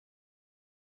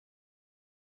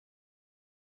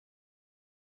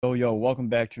Yo, welcome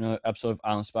back to another episode of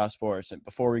On the Spot Sports. And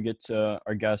before we get to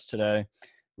our guest today,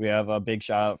 we have a big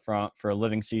shout out for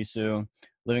Living Sisu.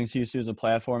 Living Sisu is a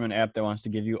platform and app that wants to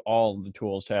give you all the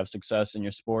tools to have success in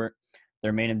your sport.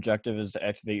 Their main objective is to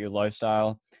activate your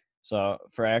lifestyle. So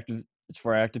it's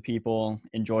for active people.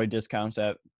 Enjoy discounts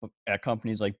at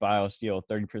companies like BioSteel,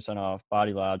 30% off,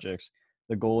 Body Logics,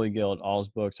 the Goalie Guild. All his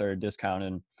books are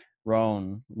discounted.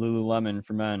 Roan, Lululemon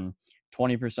for men,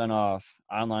 20% off.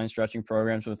 Online stretching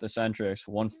programs with Eccentrics,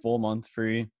 1 full month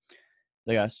free.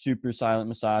 They got super silent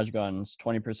massage guns,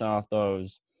 20% off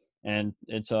those. And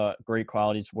it's a great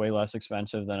quality. It's way less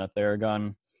expensive than a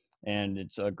Theragun, and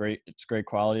it's great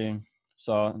quality.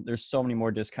 So there's so many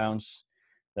more discounts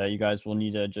that you guys will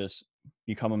need to just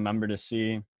become a member to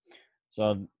see.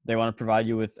 So they want to provide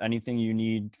you with anything you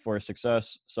need for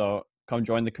success. So come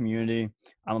join the community.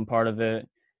 I'm a part of it.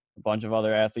 A bunch of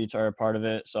other athletes are a part of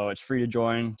it. So it's free to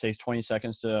join. It takes 20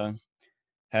 seconds to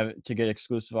get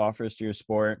exclusive offers to your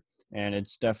sport, and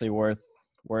it's definitely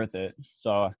worth it.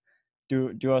 So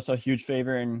do us a huge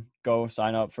favor and go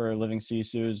sign up for Living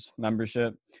Sisu's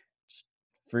membership. It's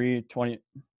free, 20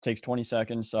 takes 20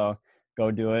 seconds. So go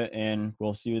do it, and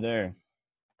we'll see you there.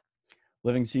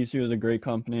 Living Sisu is a great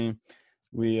company.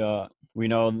 We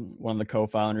know one of the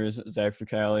co-founders, Zach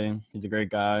Fricali. He's a great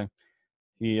guy.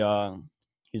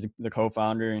 He's the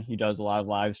co-founder. He does a lot of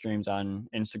live streams on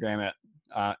Instagram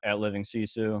at Living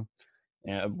Sisu,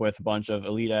 and with a bunch of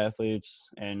elite athletes,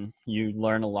 and you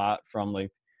learn a lot from like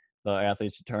the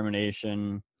athletes'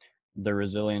 determination, their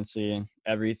resiliency,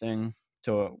 everything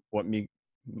to what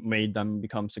made them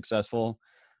become successful.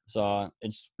 So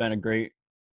it's been a great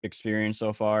experience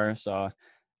so far. So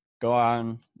go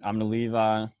on. I'm gonna leave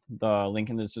the link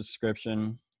in the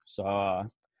description.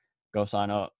 So go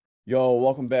sign up. Yo,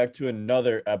 welcome back to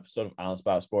another episode of On the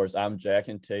Spot Sports. I'm Jack,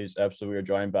 and today's episode we are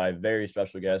joined by a very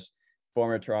special guest,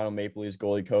 former Toronto Maple Leafs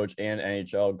goalie coach and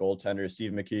NHL goaltender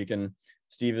Steve McKeekin.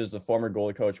 Steve is the former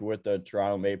goalie coach with the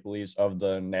Toronto Maple Leafs of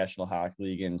the National Hockey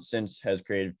League, and since has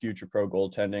created Future Pro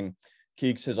Goaltending.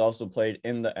 Keeks has also played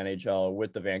in the NHL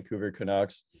with the Vancouver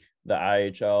Canucks, the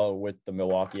IHL with the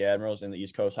Milwaukee Admirals, and the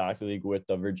East Coast Hockey League with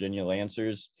the Virginia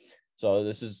Lancers.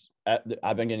 So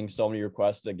I've been getting so many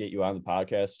requests to get you on the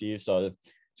podcast, Steve. So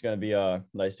it's going to be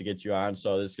nice to get you on.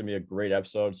 So this is going to be a great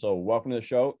episode. So welcome to the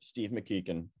show, Steve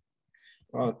McKeekin.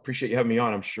 Well, appreciate you having me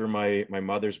on. I'm sure my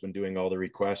mother's been doing all the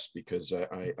requests because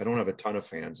I don't have a ton of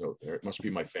fans out there. It must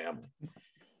be my family.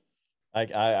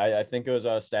 I think it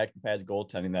was Stack Pads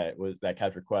Goaltending that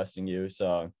kept requesting you.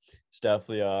 So it's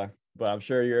definitely but I'm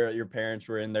sure your parents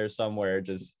were in there somewhere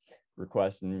just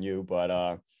requesting you. But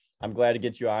I'm glad to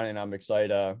get you on, and I'm excited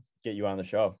to get you on the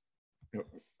show.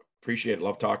 Appreciate it.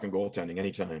 Love talking goaltending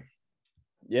anytime.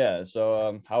 Yeah.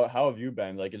 So how have you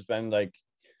been? Like, it's been like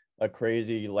a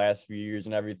crazy last few years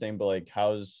and everything, but like,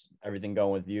 how's everything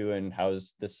going with you, and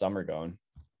how's this summer going?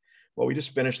 Well, we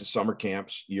just finished the summer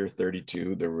camps, year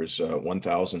 32. There was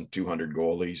 1,200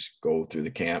 goalies go through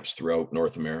the camps throughout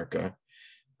North America.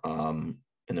 And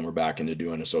then we're back into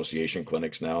doing association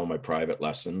clinics now, my private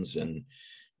lessons, and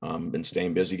been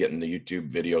staying busy getting the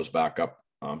YouTube videos back up,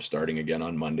 starting again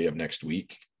on Monday of next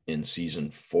week in season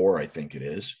 4, I think it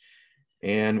is.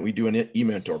 And we do an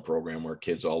e-mentor program where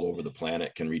kids all over the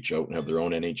planet can reach out and have their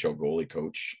own NHL goalie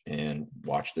coach and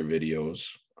watch their videos,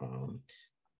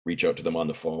 reach out to them on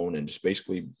the phone, and just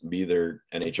basically be their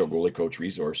NHL goalie coach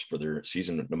resource for their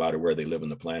season, no matter where they live on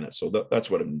the planet. So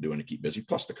that's what I've been doing to keep busy,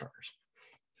 plus the cars.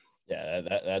 Yeah,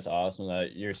 that's awesome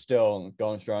that you're still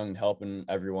going strong and helping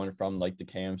everyone from like the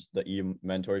camps, the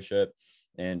mentorship,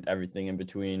 and everything in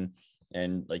between.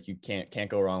 And like, you can't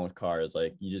go wrong with cars.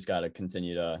 Like, you just got to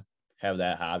continue to have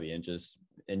that hobby and just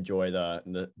enjoy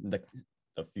the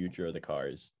future of the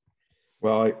cars.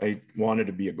 Well, I wanted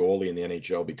to be a goalie in the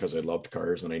NHL because I loved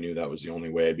cars, and I knew that was the only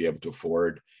way I'd be able to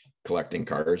afford collecting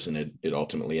cars, and it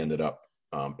ultimately ended up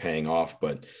paying off.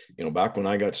 But back when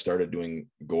I got started doing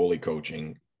goalie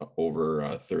coaching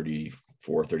over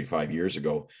 35 years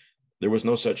ago, there was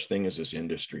no such thing as this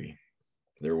industry.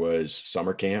 There was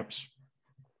summer camps,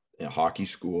 hockey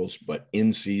schools, but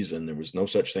in season, there was no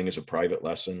such thing as a private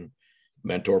lesson,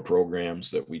 mentor programs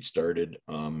that we'd started,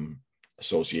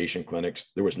 association clinics.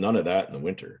 There was none of that in the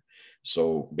winter.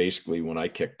 So basically, when I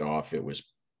kicked off, it was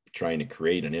trying to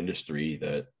create an industry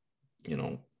that,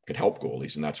 could help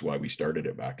goalies. And that's why we started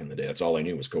it back in the day. That's all I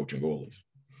knew was coaching goalies.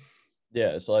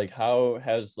 Yeah. So like, how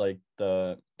has like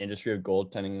the industry of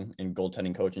goaltending and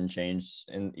goaltending coaching changed,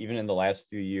 and even in the last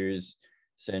few years,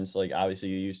 since like obviously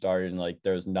you started and like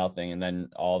there's nothing, and then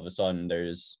all of a sudden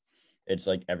it's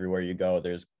like everywhere you go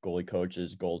there's goalie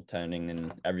coaches, goaltending,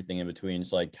 and everything in between.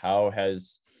 It's like, how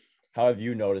has how have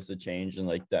you noticed the change and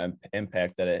like the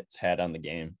impact that it's had on the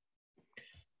game?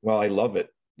 Well, I love it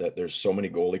that there's so many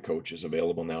goalie coaches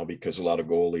available now, because a lot of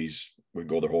goalies would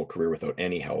go their whole career without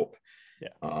any help.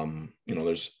 Yeah.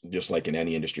 There's just like in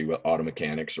any industry with auto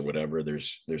mechanics or whatever,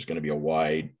 there's going to be a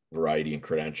wide variety in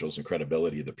credentials and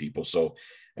credibility of the people. So,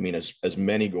 I mean, as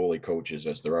many goalie coaches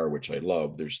as there are, which I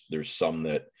love, there's some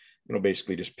that,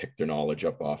 basically just pick their knowledge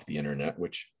up off the internet,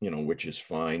 which is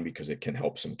fine because it can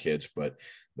help some kids. But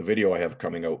the video I have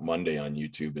coming out Monday on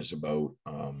YouTube is about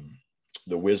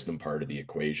the wisdom part of the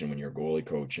equation when you're a goalie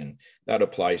coach. And that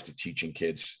applies to teaching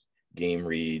kids game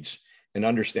reads and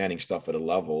understanding stuff at a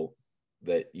level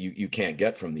that you can't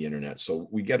get from the internet. So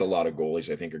we get a lot of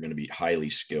goalies I think are going to be highly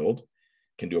skilled,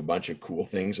 can do a bunch of cool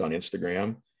things on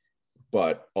Instagram,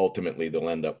 but ultimately they'll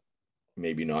end up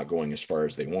maybe not going as far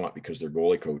as they want because their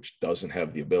goalie coach doesn't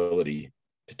have the ability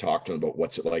to talk to them about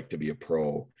what's it like to be a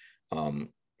pro. And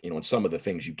some of the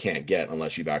things you can't get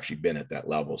unless you've actually been at that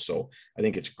level. So I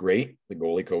think it's great. The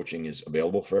goalie coaching is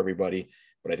available for everybody,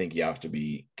 but I think you have to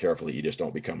be careful that you just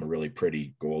don't become a really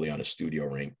pretty goalie on a studio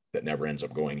rink that never ends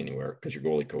up going anywhere because your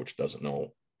goalie coach doesn't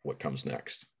know what comes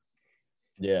next.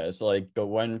 Yeah, it's like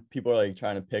when people are like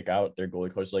trying to pick out their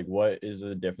goalie coach, like what is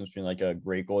the difference between like a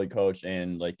great goalie coach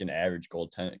and like an average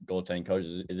goaltending coach?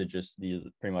 Is it just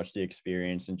pretty much the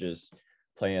experience and just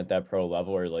playing at that pro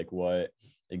level, or like what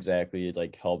exactly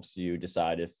like helps you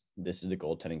decide if this is the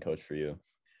goaltending coach for you?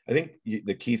 I think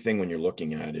the key thing when you're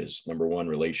looking at is, number one,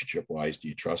 relationship wise, do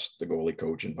you trust the goalie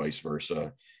coach and vice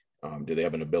versa? Do they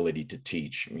have an ability to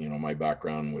teach? My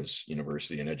background was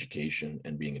university and education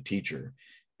and being a teacher.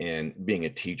 And being a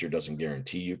teacher doesn't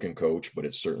guarantee you can coach, but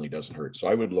it certainly doesn't hurt. So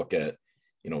I would look at,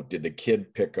 did the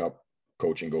kid pick up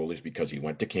coaching goalies because he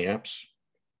went to camps,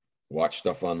 watched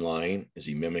stuff online? Is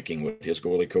he mimicking what his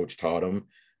goalie coach taught him?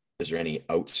 Is there any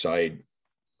outside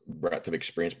breadth of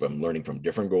experience, but I'm learning from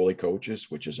different goalie coaches,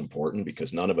 which is important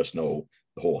because none of us know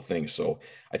the whole thing. So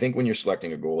I think when you're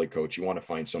selecting a goalie coach, you want to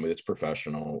find somebody that's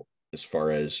professional as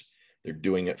far as they're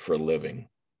doing it for a living.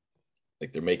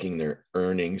 Like they're making their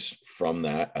earnings from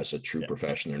that as a true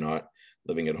profession. They're not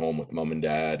living at home with mom and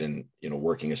dad and,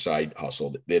 working a side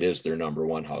hustle. That is their number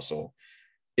one hustle.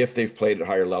 If they've played at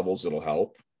higher levels, it'll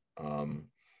help. And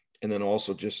then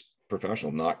also just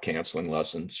professional, not canceling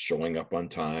lessons, showing up on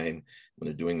time when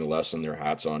they're doing the lesson, their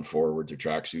hats on forward, their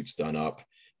tracksuits done up.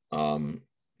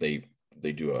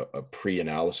 They do a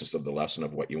pre-analysis of the lesson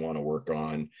of what you want to work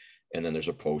on. And then there's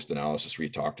a post-analysis where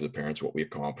you talk to the parents, what we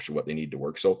accomplished, what they need to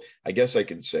work. So I guess I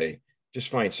could say, just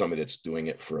find somebody that's doing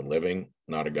it for a living,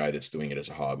 not a guy that's doing it as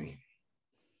a hobby.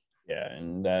 Yeah,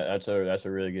 and that's a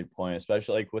really good point,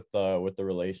 especially like with the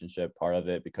relationship part of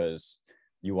it, because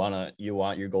you want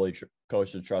your goalie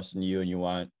coach to trust in you, and you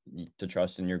want to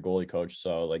trust in your goalie coach.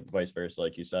 So like vice versa,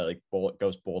 like you said, like both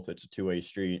goes both. It's a two-way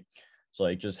street. So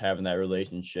like just having that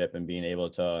relationship and being able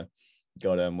to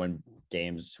go to him when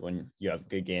you have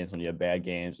good games, when you have bad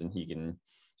games, and he's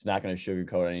not going to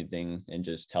sugarcoat anything and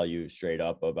just tell you straight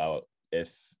up about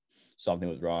if something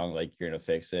was wrong, like you're going to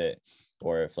fix it,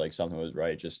 or if like something was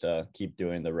right, just to keep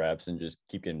doing the reps and just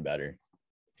keep getting better.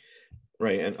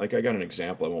 Right. And like, I got an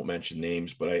example, I won't mention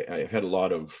names, but I've had a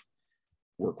lot of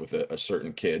work with a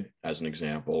certain kid as an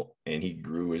example, and he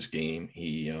grew his game.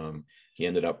 He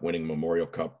ended up winning Memorial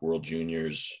Cup World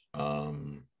Juniors,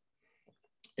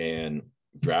 and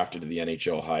drafted to the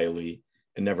NHL highly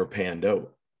and never panned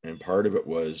out. And part of it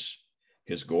was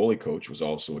his goalie coach was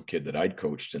also a kid that I'd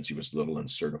coached since he was little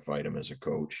and certified him as a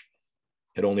coach,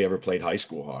 had only ever played high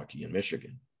school hockey in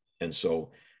Michigan. And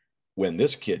so when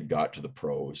this kid got to the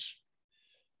pros,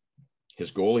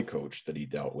 his goalie coach that he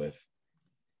dealt with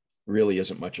really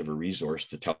isn't much of a resource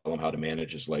to tell him how to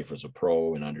manage his life as a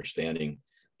pro and understanding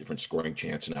different scoring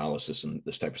chance analysis and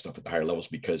this type of stuff at the higher levels,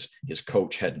 because his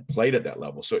coach hadn't played at that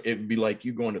level. So it'd be like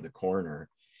you going to the corner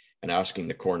and asking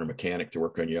the corner mechanic to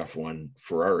work on your F1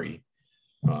 Ferrari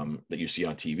that you see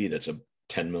on TV. That's a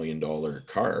 $10 million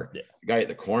car. Yeah. The guy at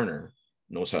the corner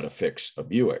knows how to fix a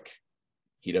Buick.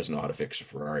 He doesn't know how to fix a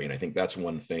Ferrari. And I think that's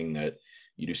one thing that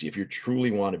you do see. If you truly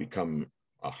want to become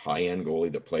a high-end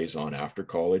goalie that plays on after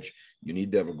college, you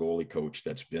need to have a goalie coach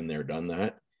that's been there, done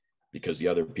that, because the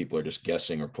other people are just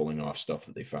guessing or pulling off stuff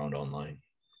that they found online.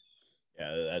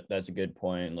 Yeah, that's a good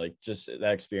point. Like just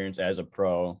that experience as a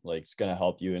pro, like it's gonna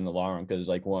help you in the long run, because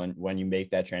like when you make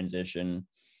that transition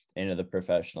into the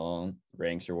professional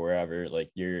ranks or wherever, like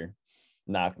you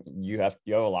have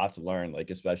a lot to learn, like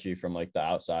especially from like the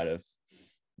outside of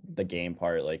the game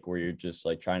part, like where you're just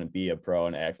like trying to be a pro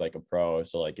and act like a pro.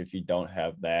 So like if you don't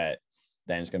have that,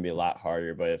 then it's gonna be a lot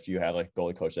harder. But if you have like a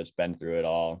goalie coach that's been through it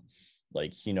all,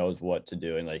 like he knows what to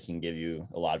do, and like he can give you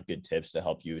a lot of good tips to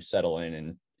help you settle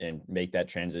in and make that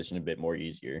transition a bit more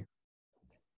easier.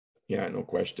 Yeah, no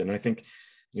question. I think,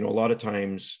 a lot of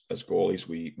times as goalies,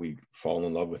 we fall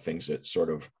in love with things that sort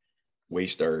of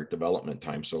waste our development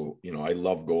time. So, I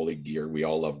love goalie gear. We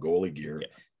all love goalie gear, Yeah.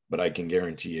 but I can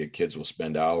guarantee you kids will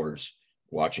spend hours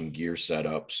watching gear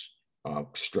setups,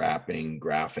 strapping,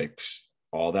 graphics,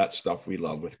 all that stuff we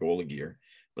love with goalie gear,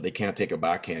 but they can't take a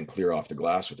backhand clear off the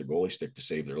glass with their goalie stick to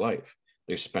save their life.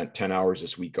 They spent 10 hours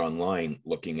this week online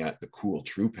looking at the cool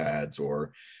true pads,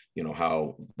 or,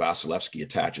 how Vasilevsky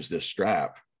attaches this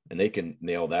strap, and they can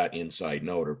nail that inside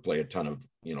note or play a ton of,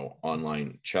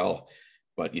 online shell.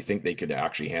 But you think they could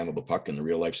actually handle the puck in the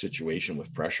real life situation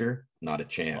with pressure? Not a Oh,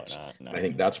 chance. no. And I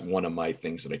think that's one of my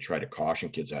things that I try to caution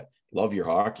kids at. Love your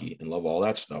hockey and love all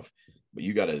that stuff, but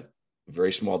you got a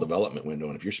very small development window.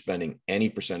 And if you're spending any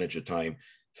percentage of time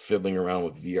fiddling around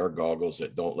with VR goggles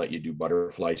that don't let you do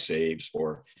butterfly saves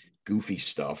or goofy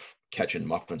stuff, catching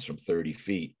muffins from 30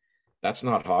 feet, that's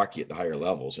not hockey at the higher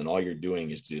levels. And all you're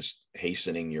doing is just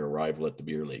hastening your arrival at the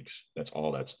beer leagues. That's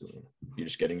all that's doing. You're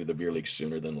just getting to the beer leagues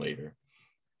sooner than later.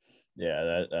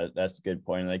 Yeah, that's a good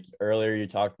point. Like earlier, you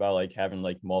talked about like having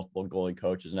like multiple goalie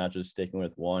coaches, not just sticking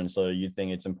with one. So you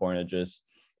think it's important to just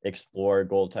explore the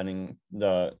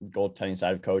goaltending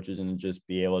side of coaches, and just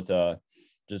be able to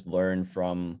just learn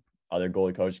from other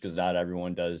goalie coaches, because not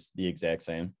everyone does the exact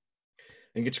same.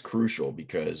 I think it's crucial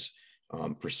because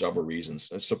for several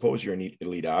reasons. Suppose you're an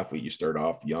elite athlete, you start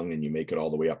off young and you make it all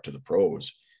the way up to the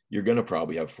pros. You're going to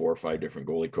probably have 4 or 5 different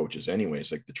goalie coaches anyways.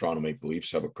 Like the Toronto Maple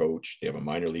Leafs have a coach, they have a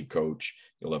minor league coach.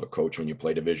 You'll have a coach when you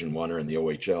play Division One or in the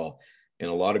OHL. And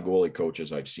a lot of goalie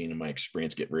coaches I've seen in my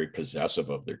experience get very possessive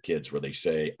of their kids, where they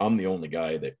say, I'm the only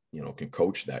guy that, can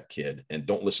coach that kid, and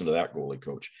don't listen to that goalie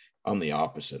coach. I'm the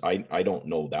opposite. I don't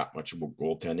know that much about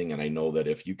goaltending. And I know that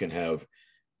if you can have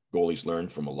goalies learn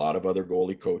from a lot of other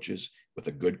goalie coaches with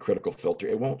a good critical filter,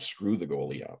 it won't screw the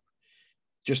goalie up.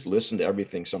 Just listen to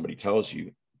everything somebody tells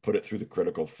you, put it through the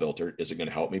critical filter. Is it going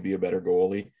to help me be a better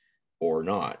goalie or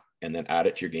not? And then add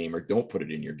it to your game, or don't put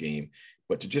it in your game.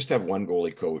 But to just have one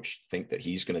goalie coach think that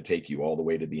he's going to take you all the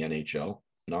way to the NHL,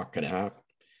 not going to happen.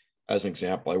 As an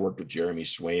example, I worked with Jeremy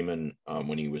Swayman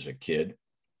when he was a kid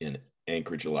in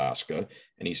Anchorage, Alaska,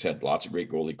 and he's had lots of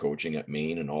great goalie coaching at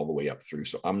Maine and all the way up through.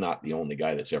 So I'm not the only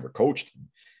guy that's ever coached him.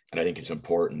 And I think it's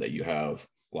important that you have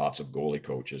lots of goalie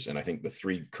coaches. And I think the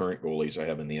 3 current goalies I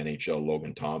have in the NHL,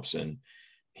 Logan Thompson,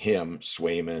 him,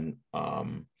 Swayman,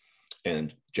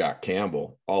 and Jack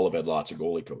Campbell, all have had lots of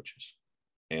goalie coaches.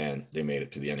 And they made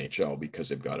it to the NHL because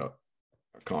they've got a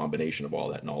combination of all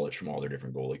that knowledge from all their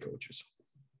different goalie coaches.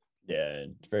 Yeah,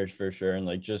 for sure. And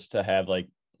like just to have like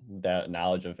that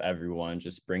knowledge of everyone,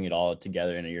 just bring it all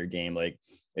together into your game. Like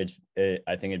I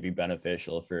think it'd be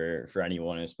beneficial for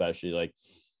anyone, especially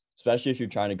if you're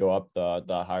trying to go up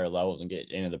the higher levels and get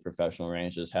into the professional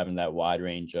range. Just having that wide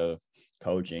range of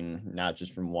coaching, not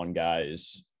just from one guy,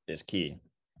 is key.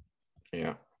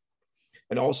 Yeah.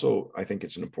 And also, I think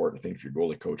it's an important thing for your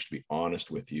goalie coach to be honest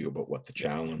with you about what the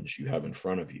challenge you have in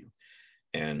front of you.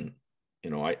 And,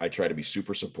 I try to be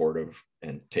super supportive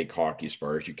and take hockey as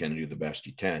far as you can and do the best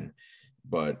you can.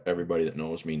 But everybody that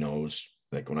knows me knows,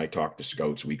 like when I talk to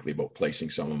scouts weekly about placing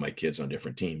some of my kids on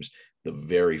different teams, the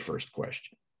very first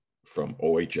question from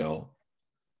OHL,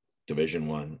 Division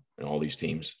One, and all these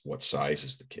teams, what size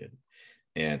is the kid?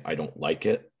 And I don't like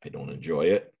it. I don't enjoy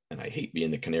it. And I hate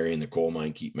being the canary in the coal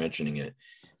mine, keep mentioning it,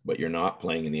 but you're not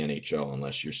playing in the NHL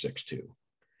unless you're 6'2".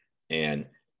 And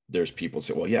there's people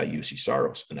say, well, yeah, UC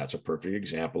Saros. And that's a perfect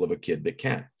example of a kid that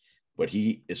can, but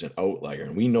he is an outlier.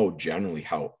 And we know generally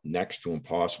how next to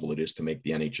impossible it is to make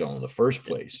the NHL in the first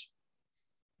place.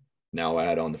 Now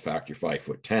add on the fact you're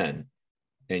 5'10",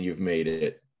 and you've made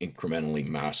it incrementally,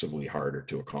 massively harder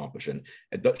to accomplish. And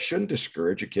it shouldn't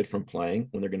discourage a kid from playing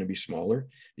when they're going to be smaller,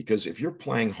 because if you're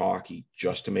playing hockey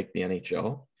just to make the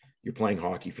NHL, you're playing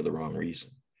hockey for the wrong reason.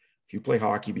 If you play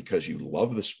hockey because you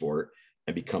love the sport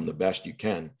and become the best you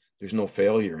can, there's no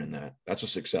failure in that. That's a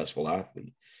successful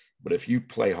athlete. But if you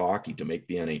play hockey to make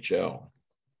the NHL,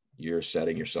 you're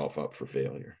setting yourself up for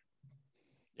failure.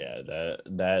 Yeah,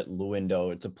 that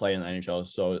window to play in the NHL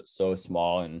is so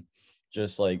small. And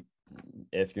just like,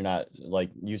 if you're not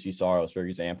like UC Saros, for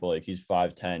example, like he's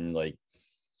 5'10", like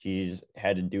he's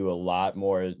had to do a lot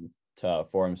more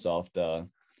for himself to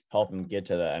help him get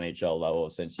to the NHL level,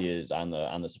 since he is on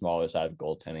the smaller side of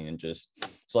goaltending. And just,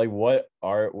 so like what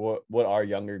are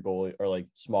younger goalie or like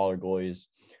smaller goalies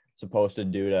supposed to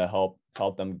do to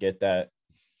help them get that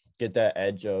get that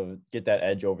edge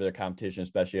over their competition,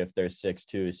 especially if they're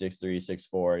 6'2", 6'3",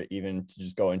 6'4", even to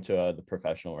just go into the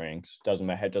professional ranks.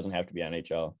 It doesn't have to be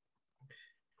NHL.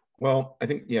 Well, I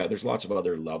think, yeah, there's lots of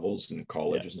other levels in Yeah.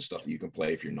 colleges and stuff that you can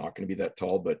play if you're not going to be that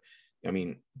tall. But I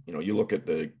mean, you look at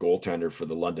the goaltender for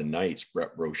the London Knights,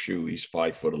 Brett Brochu, he's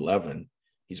 5'11".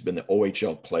 He's been the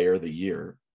OHL player of the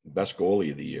year, best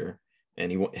goalie of the year.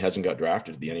 And he hasn't got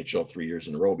drafted to the NHL 3 years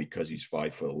in a row because he's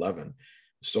 5'11".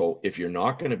 So if you're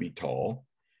not going to be tall,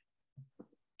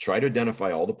 try to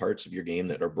identify all the parts of your game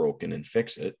that are broken and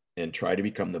fix it, and try to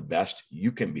become the best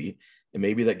you can be. And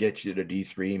maybe that gets you to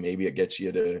D3. Maybe it gets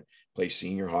you to play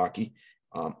senior hockey.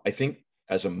 I think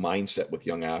as a mindset with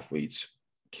young athletes,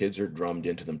 kids are drummed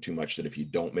into them too much that if you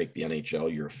don't make the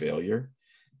NHL, you're a failure.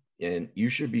 And you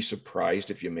should be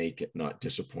surprised if you make it, not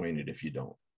disappointed if you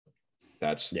don't.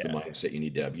 That's the mindset you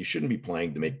need to have. You shouldn't be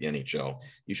playing to make the NHL.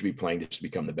 You should be playing just to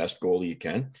become the best goalie you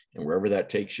can. And wherever that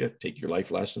takes you, take your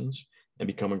life lessons and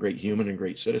become a great human and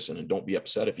great citizen. And don't be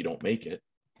upset if you don't make it.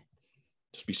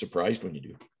 Just be surprised when you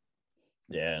do.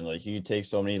 Yeah, and like you take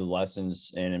so many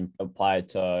lessons and apply it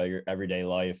to your everyday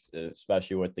life,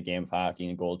 especially with the game of hockey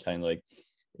and goaltending. Like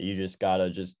you just gotta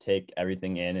just take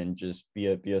everything in and just be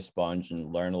a sponge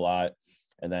and learn a lot,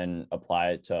 and then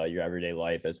apply it to your everyday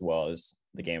life as well as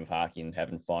the game of hockey and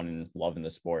having fun and loving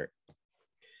the sport.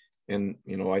 And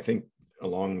I think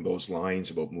along those lines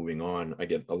about moving on, I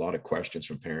get a lot of questions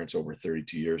from parents over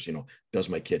 32 years. Does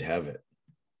my kid have it?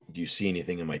 Do you see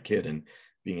anything in my kid? And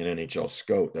being an NHL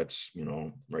scout, that's,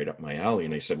 right up my alley.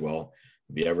 And I said, well,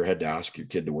 have you ever had to ask your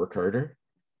kid to work harder?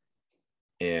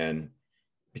 And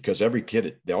because every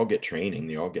kid, they all get training,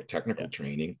 they all get technical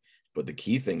training. But the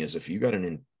key thing is if you got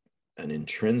an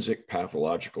intrinsic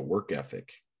pathological work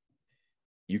ethic,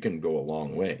 you can go a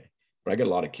long way. But I got a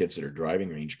lot of kids that are driving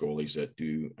range goalies that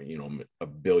do,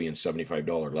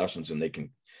 $1,075,000 lessons, and they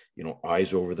can,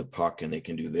 eyes over the puck, and they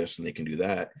can do this and they can do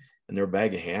that. And they're a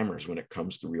bag of hammers when it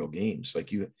comes to real games.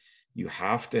 Like you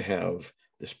have to have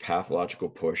this pathological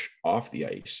push off the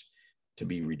ice to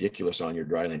be ridiculous on your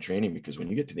dryland training, because when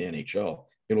you get to the NHL,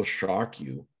 it'll shock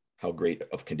you how great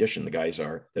of condition the guys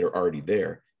are that are already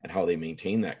there and how they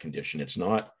maintain that condition. It's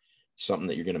not something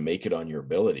that you're going to make it on your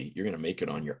probably. You're going to make it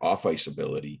on your off ice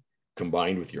ability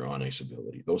combined with your on ice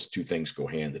ability. Those two things go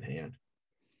hand in hand.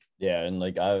 Yeah. And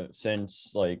like for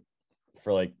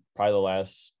probably the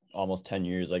last almost 10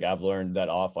 years, like I've learned that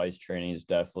off ice training is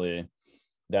definitely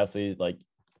like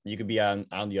you could be on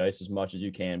the ice as much as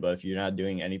you can, but if you're not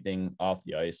doing anything off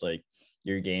the ice, like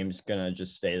your game's gonna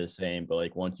just stay the same. But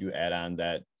like once you add on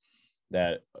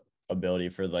that ability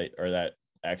for that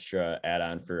extra add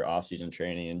on for off season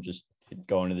training and just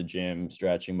going to the gym,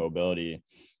 stretching, mobility,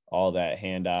 all that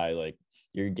hand-eye, like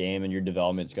your game and your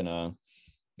development's gonna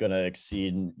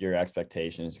exceed your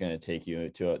expectations. It's gonna take you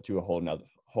to a whole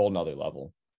nother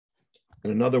level.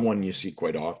 And another one you see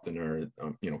quite often are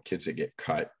kids that get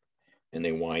cut and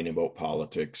they whine about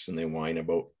politics and they whine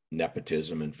about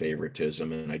nepotism and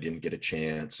favoritism, and I didn't get a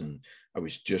chance and I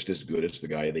was just as good as the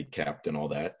guy they kept and all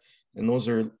that. And those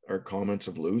are comments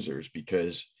of losers,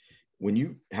 because when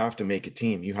you have to make a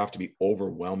team, you have to be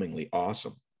overwhelmingly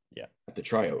awesome at the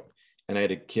tryout. And I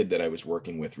had a kid that I was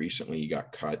working with recently. He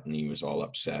got cut and he was all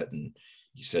upset, and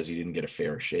he says he didn't get a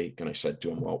fair shake. And I said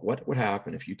to him, well, what would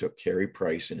happen if you took Carey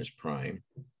Price in his prime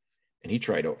and he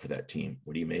tried out for that team?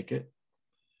 Would he make it?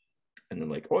 And they're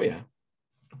like, oh yeah.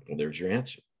 Well, there's your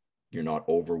answer. You're not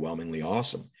overwhelmingly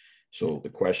awesome. So the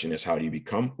question is, how do you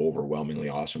become overwhelmingly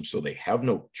awesome so they have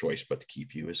no choice but to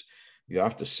keep you? Is you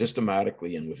have to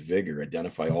systematically and with vigor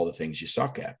identify all the things you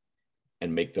suck at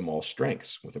and make them all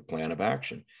strengths with a plan of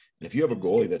action. And if you have a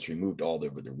goalie that's removed all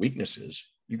their weaknesses,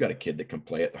 you got a kid that can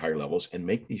play at the higher levels and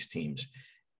make these teams.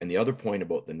 And the other point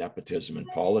about the nepotism and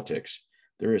politics,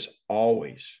 there is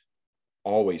always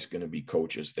going to be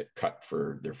coaches that cut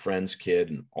for their friend's kid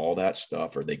and all that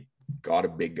stuff, or they got a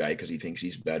big guy because he thinks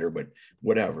he's better, but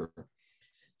whatever.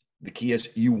 The key is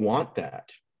you want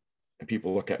that. And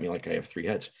people look at me like I have three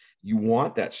heads. You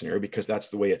want that scenario because that's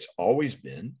the way it's always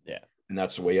been. Yeah. And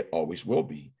that's the way it always will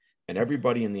be. And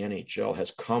everybody in the NHL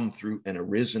has come through and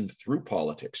arisen through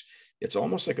politics. It's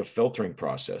almost like a filtering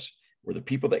process where the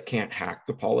people that can't hack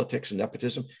the politics and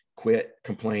nepotism quit,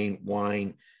 complain,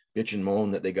 whine, bitch and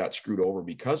moan that they got screwed over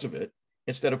because of it,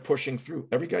 instead of pushing through.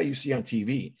 Every guy you see on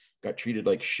TV got treated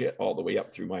like shit all the way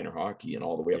up through minor hockey and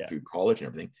all the way up through college and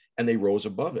everything, and they rose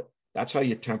above it. That's how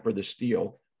you temper the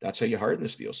steel. That's how you harden the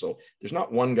steel. So there's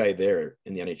not one guy there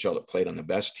in the NHL that played on the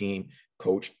best team,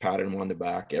 coached, patted him on the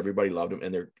back. Everybody loved him.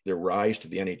 And their rise to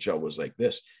the NHL was like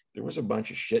this. There was a bunch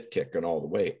of shit kicking all the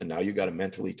way. And now you got a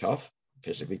mentally tough.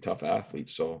 physically tough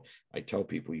athletes. So I tell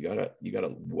people you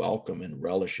gotta welcome and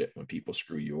relish it when people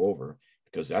screw you over,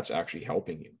 because that's actually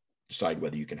helping you decide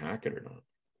whether you can hack it or not.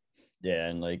 Yeah,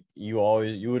 and like you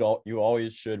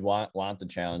always should want the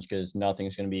challenge, because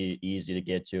nothing's going to be easy to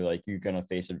get to. Like, you're going to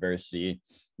face adversity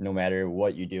no matter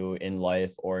what you do in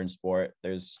life or in sport.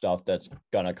 There's stuff that's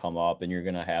going to come up, and you're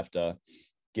going to have to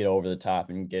get over the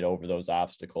top and get over those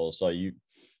obstacles. So you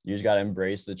just got to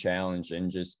embrace the challenge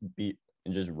and just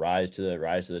rise to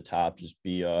the top. Just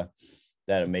be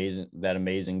that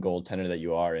amazing goaltender that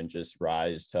you are, and just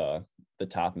rise to the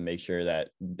top and make sure that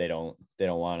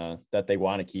they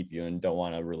want to keep you and don't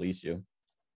want to release you.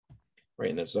 Right.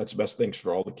 And that's the best things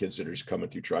for all the kids that are just coming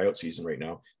through tryout season right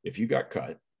now. If you got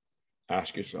cut,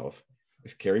 ask yourself,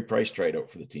 if Carey Price tried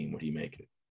out for the team, would he make it?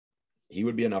 He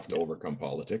would be enough to overcome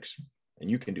politics.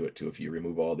 And you can do it too if you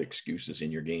remove all the excuses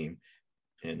in your game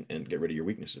and get rid of your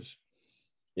weaknesses.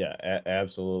 Yeah,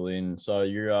 absolutely. And so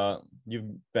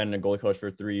you've been a goalie coach for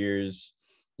 3 years.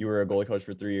 You were a goalie coach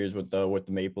for 3 years with the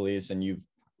Maple Leafs, and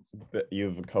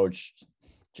you've coached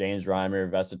James Reimer,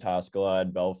 Vesa Toskala,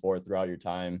 and Belfour throughout your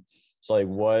time. So like,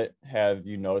 what have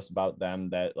you noticed about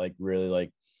them that like really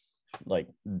like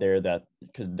they're that,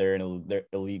 because they're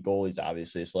elite goalies,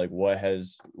 obviously. So like,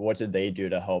 what did they do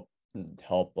to help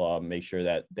make sure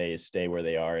that they stay where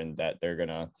they are and that they're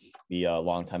gonna be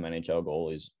longtime NHL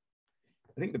goalies?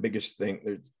 I think the biggest thing,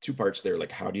 there's two parts there.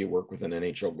 Like, how do you work with an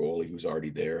NHL goalie who's already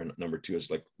there? And number two is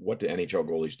like, what do NHL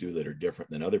goalies do that are different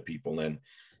than other people? And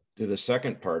to the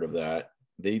second part of that,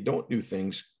 they don't do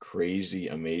things crazy,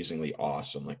 amazingly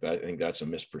awesome. Like that, I think that's a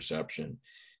misperception.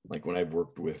 Like when I've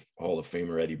worked with Hall of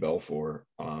Famer Eddie Belfour,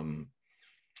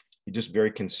 just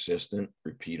very consistent,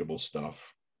 repeatable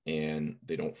stuff. And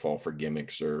they don't fall for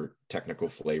gimmicks or technical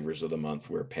flavors of the month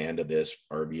where Panda this,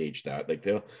 RVH that. Like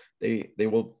they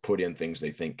will put in things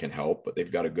they think can help, but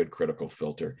they've got a good critical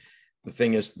filter. The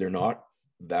thing is, they're not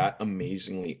that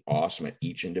amazingly awesome at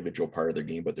each individual part of their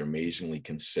game, but they're amazingly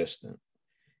consistent.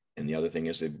 And the other thing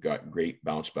is they've got great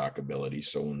bounce back ability.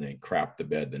 So when they crap the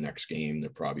bed the next game, they're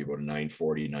probably about a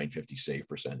 940, 950 save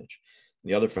percentage.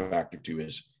 And the other factor too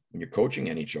is when you're coaching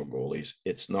NHL goalies,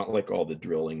 it's not like all the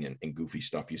drilling and goofy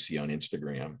stuff you see on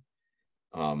Instagram.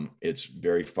 It's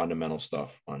very fundamental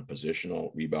stuff on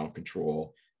positional, rebound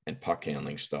control, and puck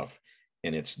handling stuff.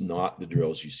 And it's not the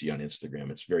drills you see on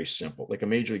Instagram. It's very simple. Like a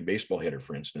Major League Baseball hitter,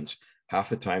 for instance, half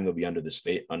the time they'll be under the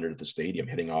stadium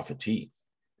hitting off a tee,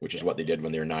 which is what they did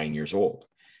when they were 9 years old.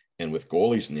 And with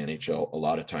goalies in the NHL, a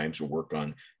lot of times we'll work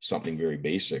on something very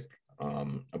basic,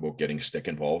 about getting stick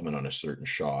involvement on a certain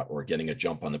shot or getting a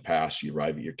jump on the pass. You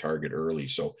arrive at your target early.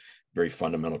 So very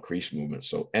fundamental crease movement.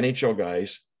 So NHL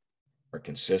guys are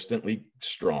consistently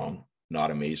strong, not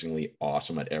amazingly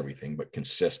awesome at everything, but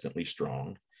consistently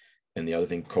strong. And the other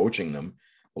thing, coaching them,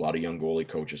 a lot of young goalie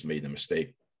coaches made the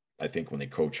mistake, I think, when they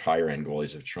coach higher end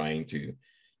goalies, of trying to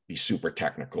be super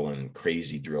technical and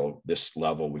crazy drill this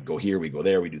level. We go here, we go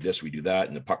there, we do this, we do that,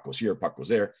 and the puck goes here, puck goes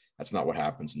there. That's not what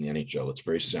happens in the NHL. It's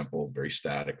very simple, very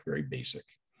static, very basic.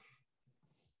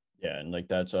 Yeah, and like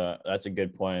that's a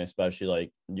good point, especially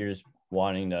like you're just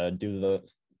wanting to do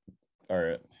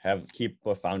keep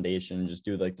a foundation, just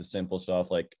do like the simple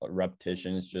stuff like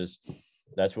repetitions. Just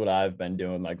that's what I've been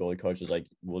doing with my goalie coaches. Like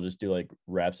we'll just do like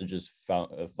reps of just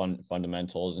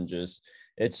fundamentals, and just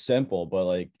it's simple, but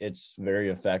like it's very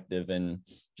effective. And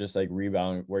just like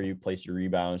rebound, where you place your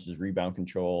rebounds, just rebound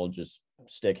control, just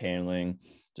stick handling,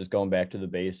 just going back to the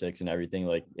basics and everything.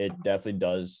 Like it definitely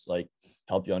does like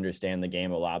help you understand the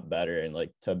game a lot better, and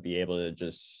like to be able to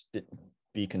just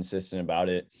be consistent about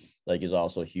it like is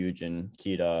also huge and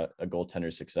key to a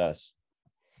goaltender's success.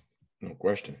 No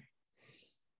question.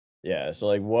 Yeah. So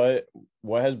like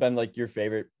what has been like your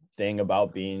favorite thing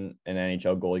about being an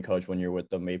NHL goalie coach when you're with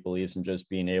the Maple Leafs, and just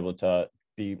being able to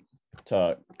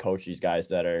coach these guys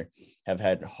that have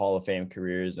had Hall of Fame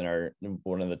careers and are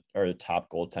one of the top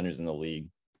goaltenders in the league?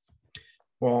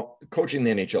 Well, coaching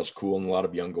the NHL is cool, and a lot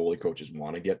of young goalie coaches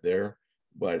want to get there.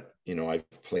 But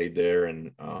I've played there,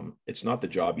 and it's not the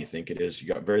job you think it is.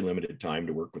 You got very limited time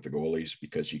to work with the goalies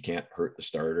because you can't hurt the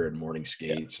starter in morning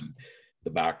skates, and the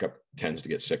backup tends to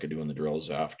get sick of doing the drills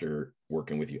after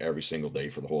working with you every single day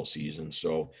for the whole season.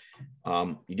 So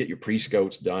you get your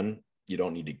pre-scouts done. You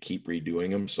don't need to keep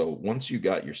redoing them. So once you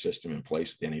got your system in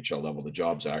place at the NHL level, the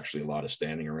job's actually a lot of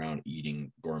standing around,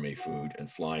 eating gourmet food,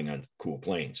 and flying on cool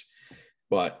planes.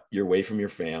 But you're away from your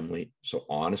family. So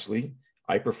honestly,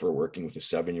 I prefer working with a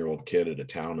 7-year-old kid at a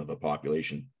town of a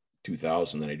population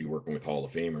 2,000 than I do working with Hall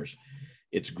of Famers.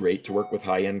 It's great to work with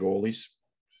high-end goalies.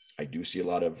 I do see a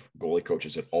lot of goalie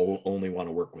coaches that only want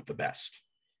to work with the best.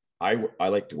 I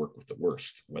like to work with the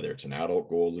worst, whether it's an adult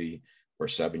goalie or a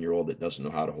 7-year-old that doesn't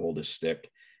know how to hold his stick,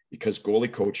 because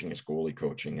goalie coaching is goalie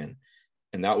coaching.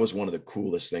 And that was one of the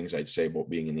coolest things I'd say about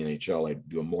being in the NHL. I'd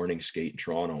do a morning skate in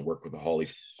Toronto and work with the Hall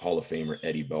of Famer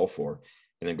Eddie Belfour,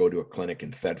 and then go to a clinic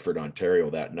in Thetford, Ontario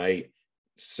that night,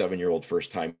 7-year-old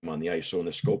first time on the ice. So in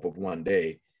the scope of one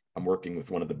day, I'm working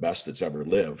with one of the best that's ever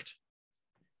lived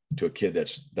to a kid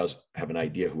that does have an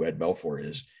idea who Ed Belfour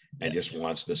is and just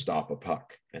wants to stop a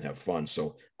puck and have fun.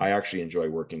 So I actually enjoy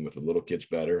working with the little kids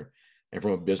better. And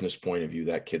from a business point of view,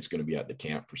 that kid's going to be at the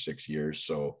camp for 6 years.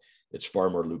 So it's far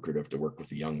more lucrative to work with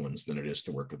the young ones than it is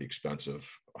to work with the expensive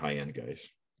high-end guys.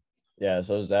 Yeah,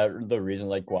 so is that the reason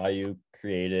like why you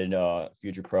created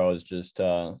Future Pro, is just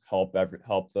help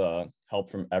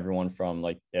from everyone, from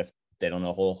like if they don't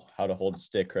know how to hold a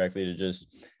stick correctly to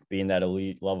just being that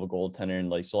elite level goaltender? And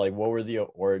like, so like what were the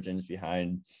origins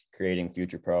behind creating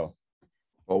Future Pro?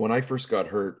 Well, when I first got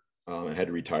hurt, I had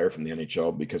to retire from the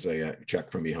NHL because I got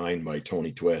checked from behind by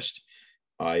Tony Twist.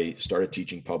 I started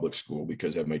teaching public school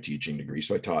because I have my teaching degree.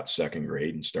 So I taught second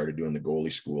grade and started doing the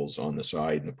goalie schools on the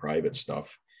side and the private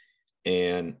stuff.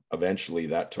 And eventually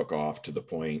that took off to the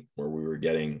point where we were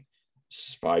getting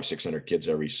 500-600 kids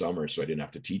every summer. So I didn't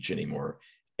have to teach anymore.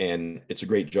 And it's a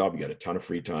great job. You got a ton of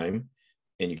free time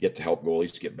and you get to help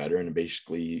goalies get better. And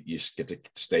basically you get to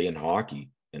stay in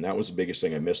hockey. And that was the biggest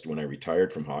thing I missed when I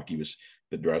retired from hockey, was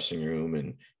the dressing room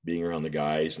and being around the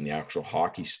guys and the actual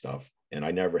hockey stuff. And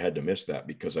I never had to miss that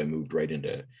because I moved right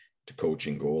into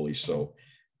coaching goalies. So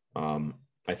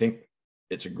I think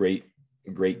it's a great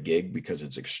gig because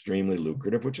it's extremely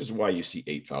lucrative, which is why you see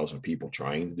 8,000 people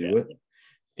trying to do it.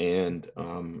 And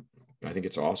I think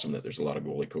it's awesome that there's a lot of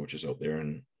goalie coaches out there.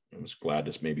 And I was glad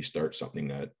to maybe start something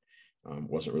that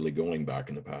wasn't really going back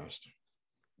in the past.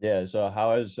 Yeah. So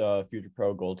how has Future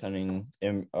Pro goaltending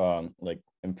like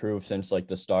improved since like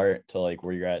the start to like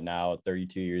where you're at now,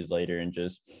 32 years later, and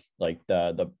just like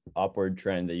the upward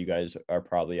trend that you guys are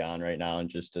probably on right now, and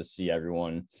just to see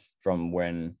everyone from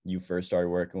when you first started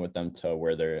working with them to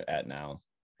where they're at now?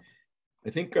 I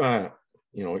think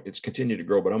it's continued to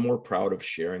grow, but I'm more proud of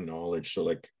sharing knowledge. So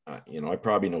like I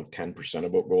probably know 10%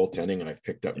 about goaltending, and I've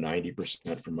picked up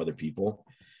 90% from other people.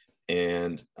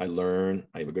 And I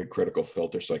have a good critical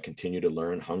filter. So I continue to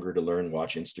learn, hunger to learn,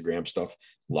 watch Instagram stuff,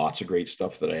 lots of great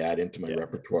stuff that I add into my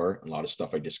repertoire, and a lot of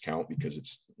stuff I discount because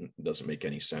it doesn't make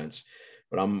any sense.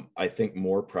 But I think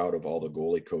more proud of all the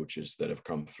goalie coaches that have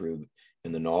come through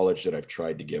and the knowledge that I've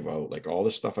tried to give out, like all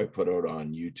the stuff I put out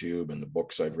on YouTube and the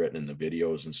books I've written and the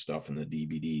videos and stuff and the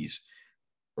DVDs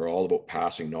are all about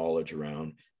passing knowledge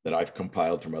around that I've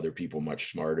compiled from other people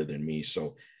much smarter than me.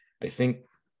 So I think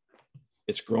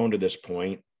it's grown to this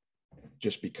point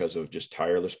just because of just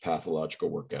tireless pathological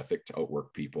work ethic to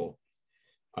outwork people.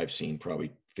 I've seen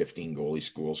probably 15 goalie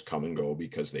schools come and go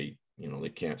because they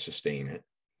can't sustain it,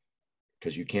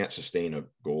 because you can't sustain a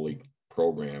goalie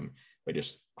program by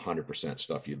just 100%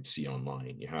 stuff you'd see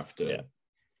online. You have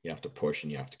to push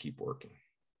and you have to keep working.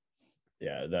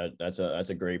 Yeah, that's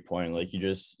a great point. Like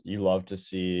you love to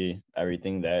see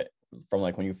everything that from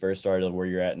like when you first started where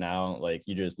you're at now, like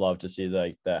you just love to see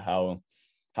like that how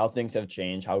things have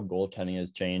changed, how goaltending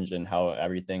has changed, and how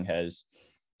everything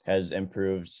has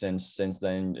improved since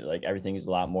then. Like everything is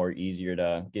a lot more easier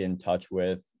to get in touch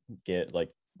with, get like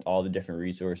all the different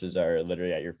resources are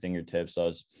literally at your fingertips. So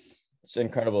it's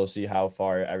incredible to see how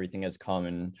far everything has come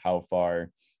and how far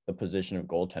the position of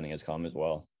goaltending has come as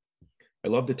well. I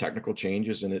love the technical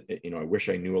changes, and I wish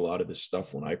I knew a lot of this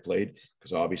stuff when I played,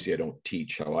 because obviously I don't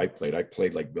teach how I played. I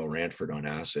played like Bill Ranford on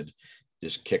acid,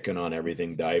 just kicking on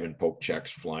everything, diving, poke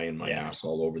checks, flying my ass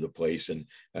all over the place. And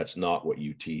that's not what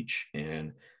you teach.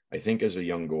 And I think as a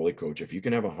young goalie coach, if you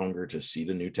can have a hunger to see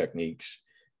the new techniques,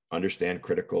 understand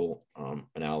critical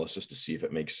analysis to see if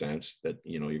it makes sense, that,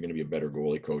 you're going to be a better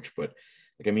goalie coach. But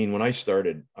when I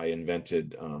started, I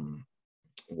invented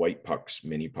white pucks,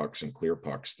 mini pucks, and clear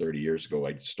pucks 30 years ago.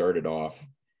 I started off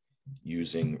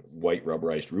using white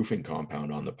rubberized roofing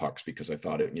compound on the pucks because I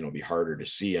thought it, be harder to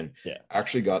see. And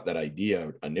actually got that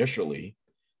idea initially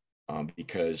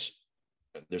because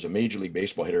there's a Major League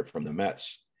Baseball hitter from the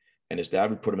Mets, and his dad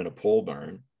would put him in a pole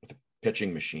barn with a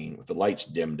pitching machine with the lights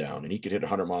dimmed down, and he could hit a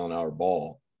 100-mile-an-hour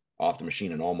ball off the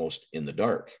machine and almost in the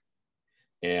dark.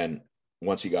 And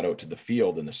once he got out to the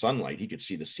field in the sunlight, he could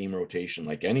see the seam rotation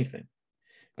like anything.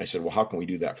 I said, well, how can we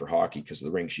do that for hockey? Because the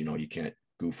rinks, you can't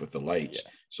goof with the lights.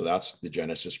 So that's the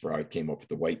genesis for how I came up with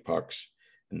the white pucks,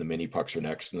 and the mini pucks are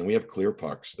next. And then we have clear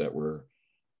pucks that were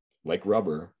like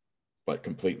rubber, but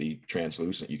completely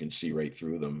translucent. You can see right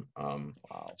through them.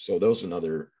 So those are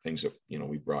another things that,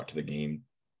 we brought to the game: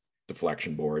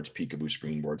 deflection boards, peekaboo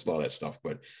screen boards, all that stuff.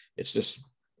 But it's just,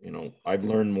 I've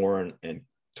learned more and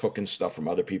taken stuff from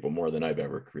other people more than I've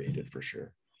ever created, for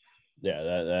sure.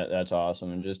 Yeah, that's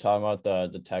awesome. And just talking about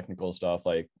the technical stuff,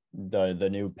 like the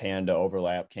new Panda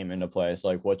overlap came into place.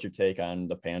 Like, what's your take on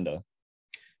the Panda?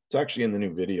 It's actually in the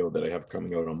new video that I have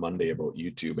coming out on Monday about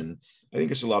YouTube. And I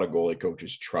think it's a lot of goalie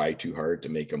coaches try too hard to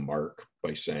make a mark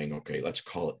by saying, okay, let's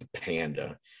call it the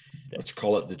Panda. Let's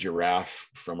call it the giraffe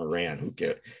from Iran. Who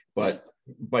cares? But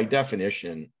by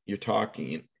definition, you're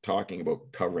talking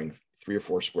about covering 3 or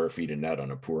 4 square feet of net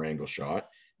on a poor angle shot.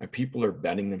 And people are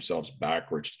bending themselves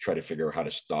backwards to try to figure out how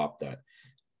to stop that.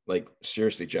 Like,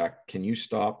 seriously, Jack, can you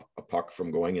stop a puck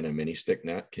from going in a mini stick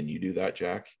net? Can you do that,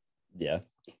 Jack? Yeah.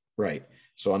 Right.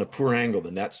 So on a poor angle, the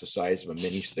net's the size of a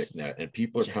mini stick net, and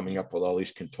people are coming up with all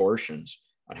these contortions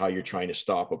on how you're trying to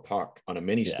stop a puck on a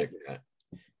mini stick net.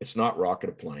 It's not rocket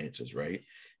appliances, right?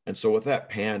 And so with that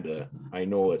Panda, I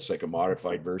know it's like a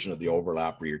modified version of the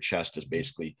overlap where your chest is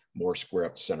basically more square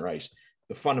up to center ice.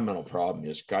 The fundamental problem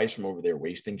is guys from over there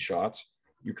wasting shots.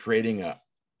 You're creating a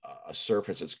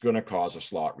surface that's going to cause a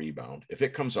slot rebound. If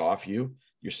it comes off you,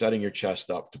 you're setting your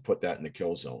chest up to put that in the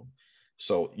kill zone.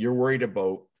 So you're worried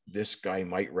about this guy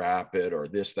might wrap it or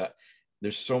this, that.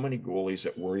 There's so many goalies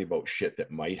that worry about shit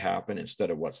that might happen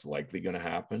instead of what's likely going to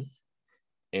happen.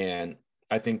 And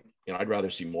I think, I'd rather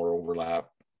see more overlap,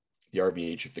 the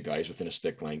RVH if the guy's within a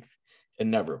stick length,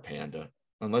 and never a Panda,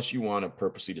 unless you want to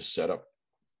purposely to set up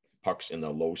pucks in the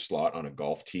low slot on a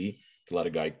golf tee to let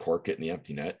a guy cork it in the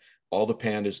empty net. All the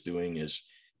Panda's doing is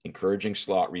encouraging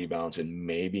slot rebounds and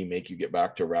maybe make you get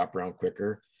back to wraparound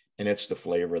quicker. And it's the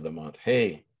flavor of the month.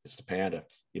 Hey, it's the Panda.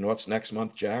 You know what's next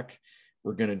month, Jack?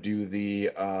 We're going to do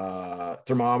the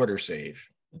thermometer save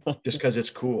just because it's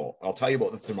cool. I'll tell you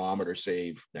about the thermometer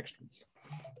save next week.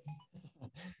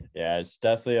 Yeah, it's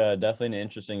definitely an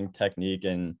interesting technique.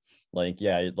 And like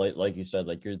you said,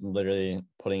 like you're literally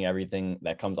putting everything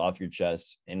that comes off your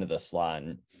chest into the slot.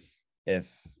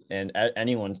 And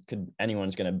anyone's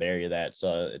going to bury that.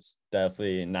 So it's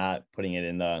definitely not putting it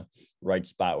in the right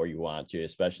spot where you want to,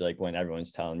 especially like when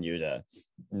everyone's telling you to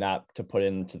not to put it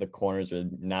into the corners or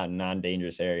not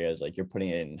non-dangerous areas. Like you're putting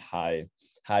it in high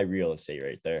real estate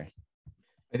right there.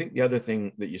 I think the other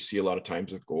thing that you see a lot of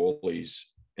times with goalies,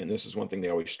 and this is one thing they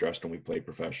always stressed when we play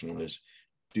professional, is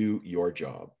do your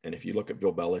job. And if you look at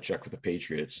Bill Belichick with the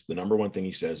Patriots, the number one thing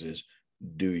he says is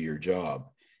do your job.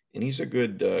 And he's a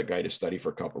good guy to study for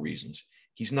a couple of reasons.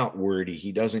 He's not wordy.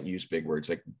 He doesn't use big words.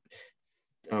 Like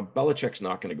Belichick's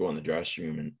not going to go in the dressing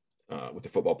room and with the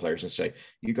football players and say,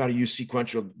 you got to use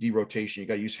sequential derotation. You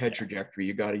got to use head trajectory.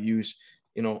 You got to use,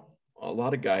 a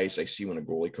lot of guys I see when a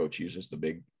goalie coach uses the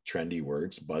big trendy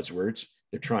words, buzzwords,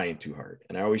 they're trying too hard.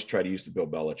 And I always try to use the Bill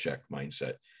Belichick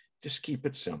mindset. Just keep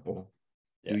it simple.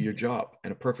 Do your job.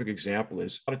 And a perfect example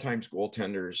is a lot of times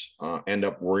goaltenders end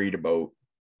up worried about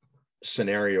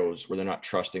scenarios where they're not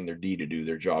trusting their D to do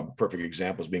their job. Perfect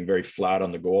example is being very flat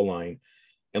on the goal line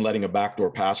and letting a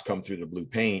backdoor pass come through the blue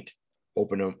paint,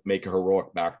 hoping to make a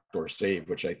heroic backdoor save,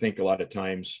 which I think a lot of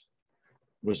times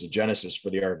was the genesis for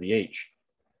the RVH,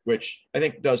 which I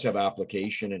think does have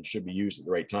application and should be used at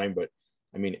the right time. But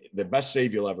I mean, the best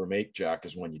save you'll ever make, Jack,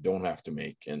 is one you don't have to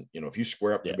make. And, if you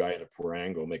square up the guy at a poor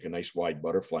angle, make a nice wide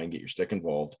butterfly and get your stick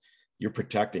involved, you're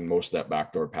protecting most of that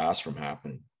backdoor pass from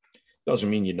happening. Doesn't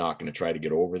mean you're not going to try to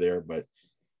get over there, but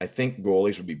I think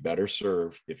goalies would be better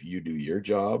served if you do your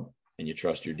job and you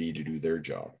trust your D to do their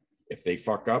job. If they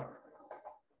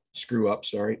screw up,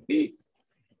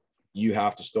 you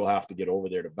still have to get over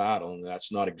there to battle. And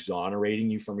that's not exonerating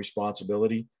you from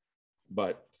responsibility,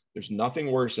 but there's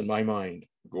nothing worse in my mind,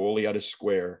 goalie at a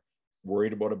square,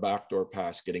 worried about a backdoor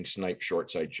pass, getting sniped short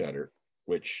side cheddar,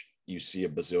 which you see a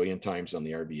bazillion times on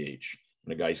the RVH.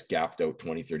 And the guy's gapped out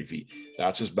 20, 30 feet.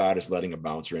 That's as bad as letting a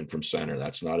bouncer in from center.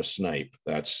 That's not a snipe.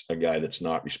 That's a guy that's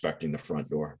not respecting the front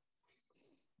door.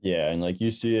 Yeah, and like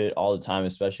you see it all the time,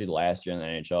 especially last year in the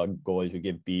NHL, goalies would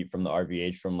get beat from the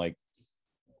RVH from like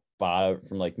bottom,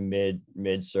 from like mid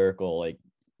circle, like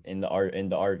in the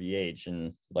RVH,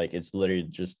 and like it's literally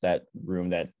just that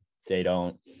room that they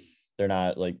aren't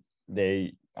like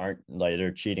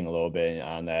they're cheating a little bit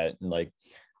on that, and like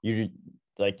you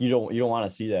don't want to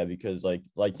see that because like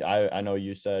I know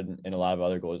you said in a lot of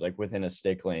other goals, like within a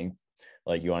stick length,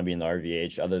 like you want to be in the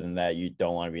RVH. Other than that, you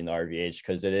don't want to be in the RVH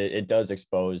because it does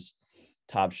expose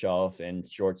top shelf and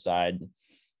short side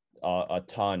a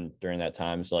ton during that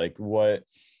time. So like what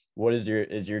is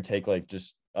your take, like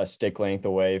just a stick length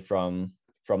away from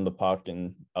the puck,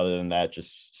 and other than that,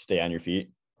 just stay on your feet?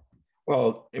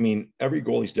 Well, I mean, every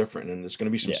goalie's different, and there's going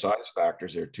to be some size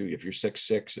factors there too. If you're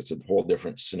 6'6", it's a whole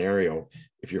different scenario.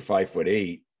 If you're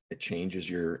 5'8", it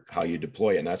changes how you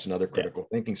deploy it. And that's another critical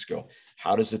thinking skill.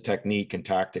 How does the technique and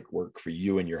tactic work for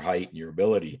you and your height and your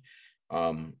ability?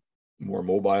 More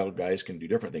mobile guys can do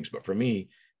different things. But for me,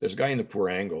 there's a guy in the poor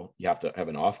angle. You have to have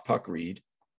an off puck read.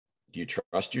 Do you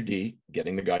trust your D,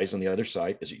 getting the guys on the other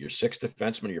side? Is it your sixth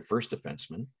defenseman or your first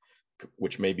defenseman,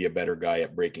 which may be a better guy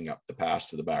at breaking up the pass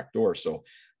to the back door? So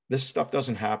this stuff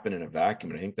doesn't happen in a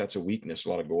vacuum. And I think that's a weakness. A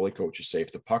lot of goalie coaches say,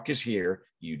 if the puck is here,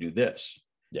 you do this.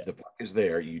 If the puck is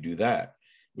there, you do that,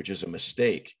 which is a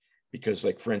mistake. Because,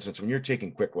 like, for instance, when you're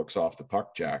taking quick looks off the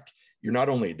puck, Jack, you're not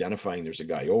only identifying there's a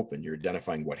guy open, you're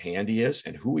identifying what hand he is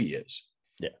and who he is.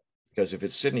 Yeah. Because if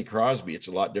it's Sidney Crosby, it's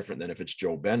a lot different than if it's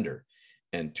Joe Bender.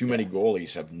 And too many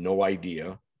goalies have no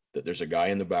idea that there's a guy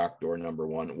in the back door, number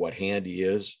one, what hand he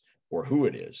is or who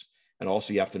it is. And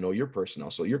also you have to know your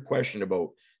personnel. So your question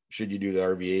about should you do the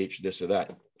RVH, this or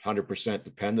that, 100%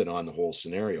 dependent on the whole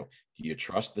scenario. Do you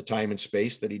trust the time and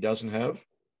space that he doesn't have?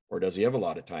 Or does he have a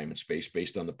lot of time and space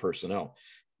based on the personnel?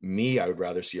 Me, I would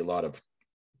rather see a lot of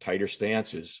tighter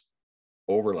stances,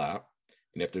 overlap.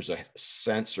 And if there's a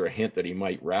sense or a hint that he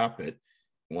might wrap it,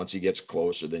 once he gets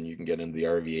closer, then you can get into the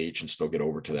RVH and still get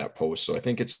over to that post. So I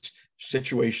think it's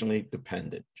situationally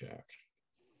dependent, Jack.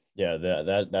 Yeah,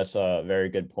 that's a very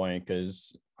good point,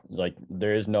 because like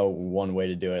there is no one way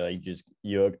to do it. Like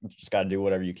you just got to do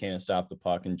whatever you can to stop the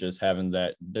puck, and just having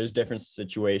that. There's different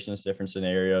situations, different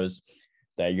scenarios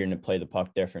that you're going to play the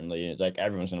puck differently. Like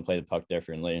everyone's going to play the puck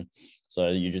differently. So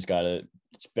you just got to,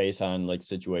 it's based on like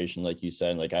situation, like you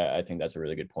said. Like I think that's a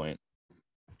really good point.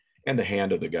 And the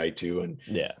hand of the guy too. And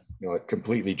yeah, it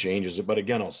completely changes it. But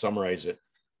again, I'll summarize it.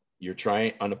 You're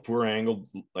trying on a poor angle,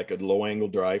 like a low angle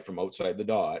drive from outside the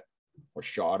dot, or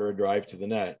shot or a drive to the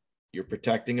net. You're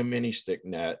protecting a mini stick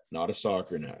net, not a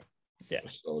soccer net. Yeah.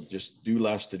 So just do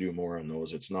less to do more on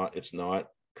those. It's not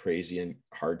crazy and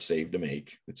hard save to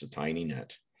make. It's a tiny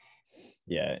net.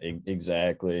 Yeah,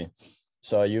 exactly.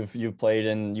 So you played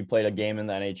a game in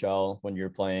the NHL when you were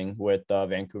playing with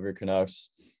Vancouver Canucks,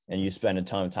 and you spent a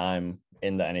ton of time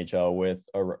in the NHL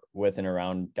with and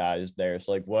around guys there.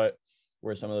 So like, what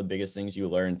were some of the biggest things you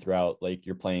learned throughout like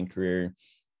your playing career,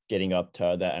 getting up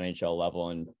to that NHL level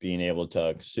and being able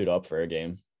to suit up for a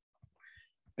game?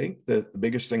 I think the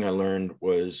biggest thing I learned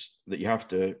was that you have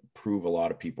to prove a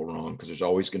lot of people wrong, because there's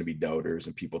always going to be doubters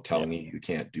and people telling you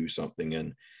can't do something.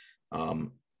 And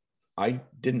I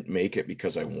didn't make it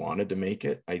because I wanted to make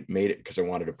it. I made it because I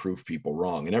wanted to prove people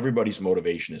wrong. And everybody's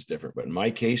motivation is different. But in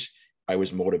my case, I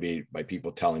was motivated by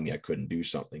people telling me I couldn't do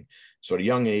something. So at a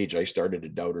young age, I started a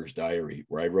doubter's diary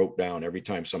where I wrote down every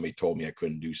time somebody told me I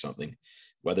couldn't do something,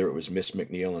 whether it was Miss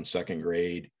McNeil in second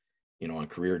grade, on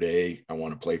career day, I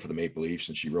want to play for the Maple Leafs.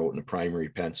 And she wrote in a primary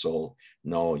pencil,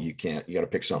 no, you can't, you got to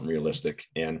pick something realistic.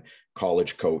 And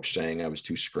college coach saying I was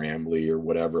too scrambly or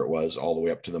whatever it was, all the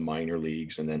way up to the minor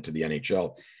leagues and then to the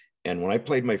NHL. And when I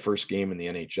played my first game in the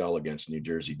NHL against New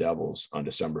Jersey Devils on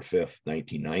December 5th,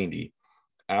 1990,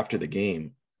 after the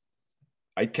game,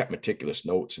 I kept meticulous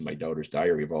notes in my doubter's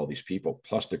diary of all these people,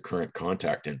 plus the current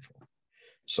contact info.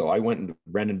 So I went into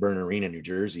Brendan Byrne Arena, New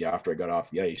Jersey, after I got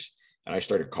off the ice, and I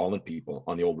started calling people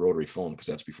on the old rotary phone, because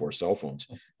that's before cell phones.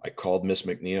 I called Miss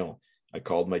McNeil. I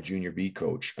called my junior B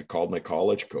coach. I called my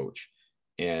college coach.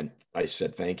 And I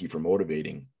said, thank you for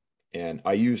motivating. And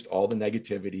I used all the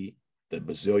negativity, the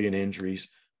bazillion injuries,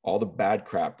 all the bad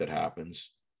crap that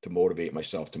happens to motivate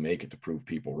myself to make it, to prove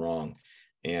people wrong.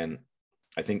 And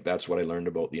I think that's what I learned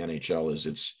about the NHL is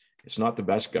it's not the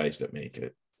best guys that make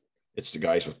it. It's the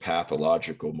guys with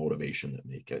pathological motivation that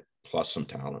make it, plus some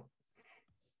talent.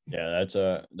 Yeah,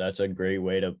 that's a great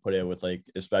way to put it, with like,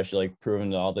 especially like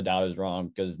proving all the doubters wrong,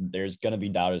 because there's going to be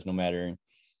doubters no matter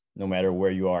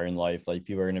where you are in life. Like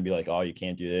people are going to be like, oh, you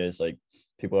can't do this. Like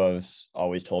people have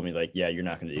always told me like, yeah, you're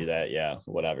not going to do that. Yeah,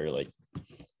 whatever. Like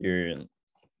you're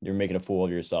making a fool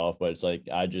of yourself. But it's like,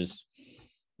 I just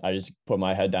put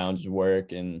my head down, just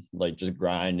work and like just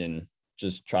grind and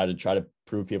just try to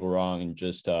prove people wrong, and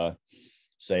just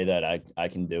say that I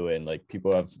can do it. And like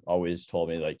people have always told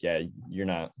me like, yeah, you're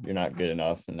not good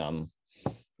enough. And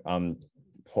I'm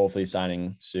hopefully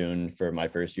signing soon for my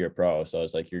first year pro. So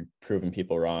it's like, you're proving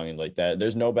people wrong. And like that,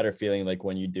 there's no better feeling like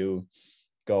when you do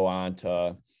go on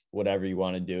to whatever you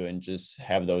want to do and just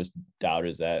have those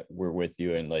doubters that were with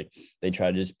you, and like they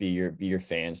try to just be your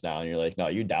fans now, and you're like, no,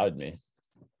 you doubted me.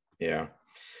 Yeah.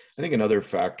 I think another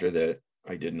factor that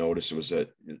I did notice was that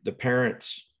the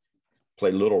parents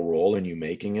play little role in you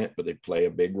making it, but they play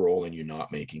a big role in you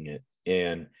not making it.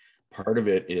 And part of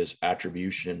it is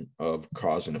attribution of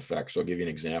cause and effect. So I'll give you an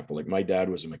example. Like my dad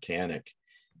was a mechanic,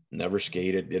 never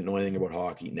skated, didn't know anything about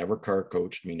hockey, never car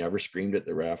coached me, never screamed at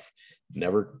the ref,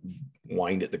 never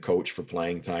whined at the coach for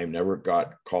playing time, never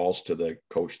got calls to the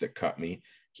coach that cut me.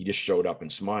 He just showed up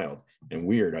and smiled. And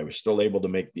weird, I was still able to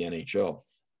make the NHL.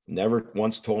 Never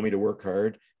once told me to work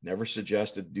hard, never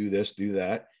suggested do this, do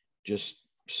that, just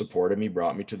supported me,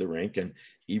 brought me to the rink. And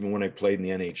even when I played in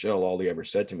the NHL, all he ever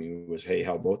said to me was, hey,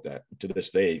 how about that? To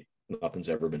this day, nothing's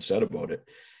ever been said about it.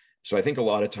 So I think a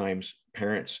lot of times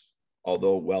parents,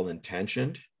 although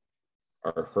well-intentioned,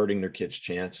 are hurting their kids'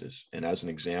 chances. And as an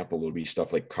example, it'll be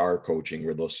stuff like car coaching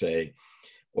where they'll say,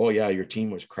 oh yeah, your team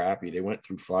was crappy. They went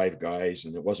through 5 guys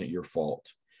and it wasn't your fault.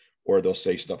 Or they'll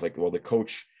say stuff like, well, the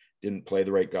coach didn't play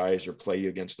the right guys or play you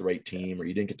against the right team, or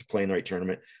you didn't get to play in the right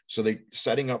tournament. So they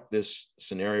setting up this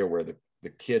scenario where the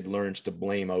kid learns to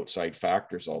blame outside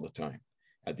factors all the time.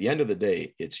 At the end of the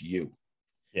day, it's you.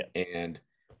 Yeah. And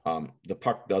the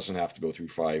puck doesn't have to go through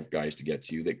 5 guys to get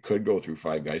to you. They could go through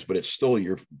 5 guys, but it's still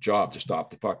your job to stop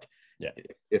the puck. Yeah.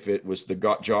 If it was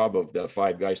the job of the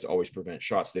 5 guys to always prevent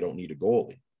shots, they don't need a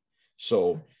goalie.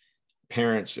 So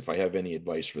parents, if I have any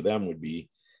advice for them, would be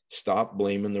stop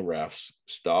blaming the refs,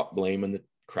 stop blaming the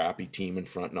crappy team in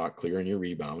front not clearing your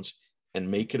rebounds,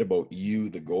 and make it about you,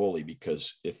 the goalie.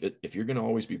 Because if you're going to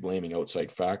always be blaming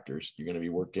outside factors, you're going to be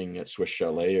working at Swiss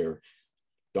Chalet or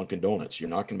Dunkin' Donuts. You're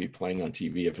not going to be playing on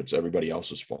TV if it's everybody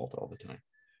else's fault all the time.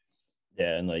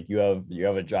 Yeah, and like you have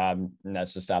a job, and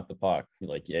that's to stop the puck.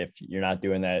 Like if you're not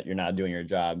doing that, you're not doing your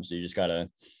job. So you just gotta.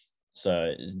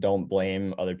 So don't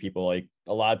blame other people. Like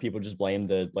a lot of people just blame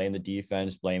the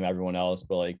defense, blame everyone else,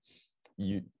 but like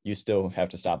you still have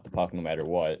to stop the puck no matter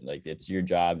what. Like it's your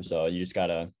job, so you just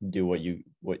gotta do what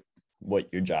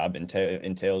your job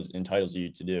entitles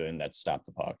you to do, and that's stop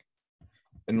the puck.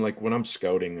 And like when I'm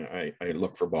scouting, I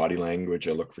look for body language,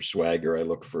 I look for swagger, I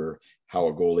look for how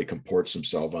a goalie comports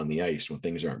himself on the ice when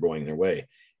things aren't going their way.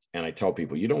 And I tell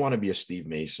people, you don't want to be a Steve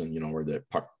Mason, where the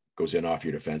puck goes in off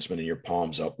your defenseman and your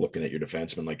palms up looking at your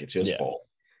defenseman like it's his fault.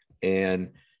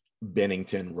 And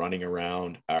Bennington running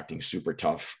around acting super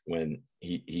tough when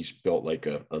he's built like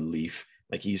a leaf.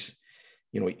 Like he's,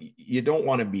 you don't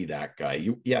want to be that guy.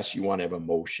 You want to have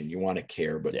emotion, you want to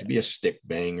care, but to be a stick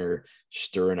banger,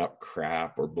 stirring up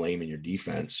crap or blaming your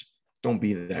defense, don't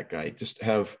be that guy. Just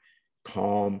have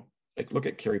calm. Like look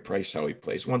at Carey Price, how he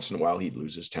plays. Once in a while he'd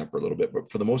lose his temper a little bit, but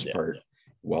for the most part,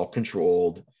 well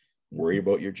controlled. Worry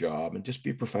about your job and just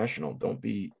be professional. Don't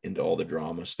be into all the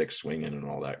drama, stick swinging and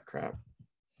all that crap.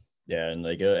 Yeah, and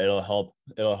like it'll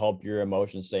help your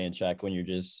emotions stay in check when you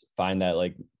just find that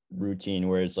like routine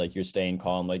where it's like you're staying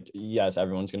calm. Like yes,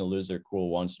 everyone's gonna lose their cool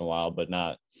once in a while, but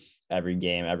not every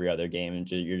game, every other game, and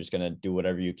you're just gonna do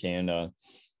whatever you can to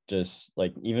just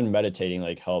like even meditating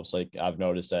like helps. Like I've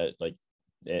noticed that like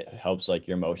it helps like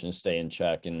your emotions stay in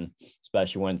check, and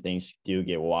especially when things do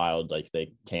get wild, like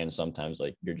they can sometimes,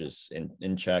 like you're just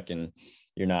in check and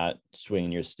you're not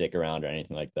swinging your stick around or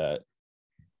anything like that.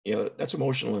 That's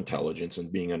emotional intelligence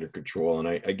and being under control. And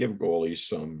I give goalies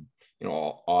some,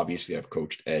 obviously I've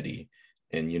coached Eddie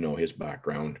and his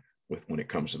background with when it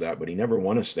comes to that, but he never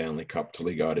won a Stanley Cup till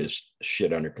he got his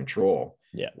shit under control.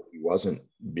 Yeah. He wasn't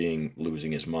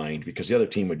losing his mind because the other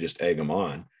team would just egg him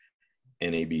on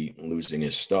and he'd be losing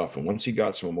his stuff. And once he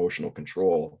got some emotional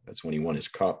control, that's when he won his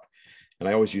cup. And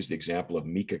I always use the example of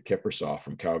Mika Kiprusoff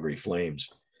from Calgary Flames.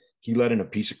 He let in a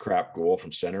piece of crap goal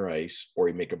from center ice, or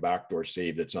he'd make a backdoor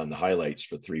save that's on the highlights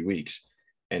for 3 weeks.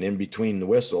 And in between the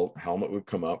whistle, helmet would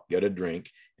come up, get a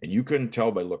drink, and you couldn't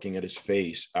tell by looking at his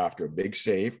face after a big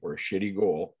save or a shitty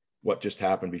goal what just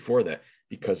happened before that,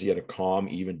 because he had a calm,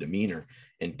 even demeanor.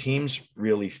 And teams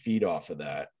really feed off of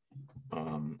that.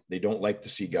 They don't like to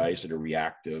see guys that are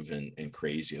reactive and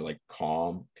crazy, like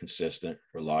calm, consistent,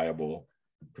 reliable,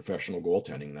 professional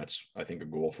goaltending. That's, I think, a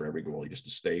goal for every goalie, just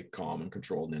to stay calm and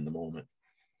controlled and in the moment.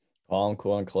 Calm,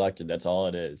 cool, and collected. That's all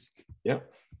it is. Yeah.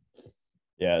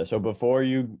 Yeah. So before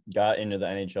you got into the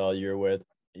NHL,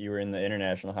 you were in the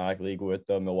International Hockey League with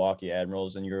the Milwaukee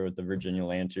Admirals, and you were with the Virginia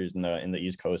Lancers in the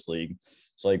East Coast League.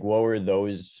 So like, what were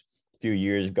those few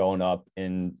years growing up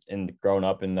in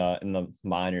the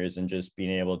minors and just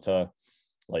being able to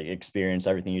like experience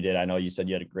everything you did? I know you said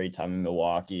you had a great time in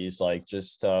Milwaukee. It's like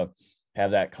just to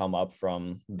have that come up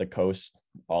from the coast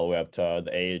all the way up to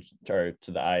the AH or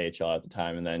to the IHL at the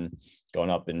time, and then going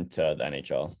up into the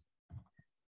NHL.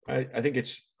 I think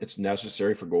it's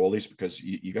necessary for goalies because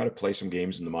you got to play some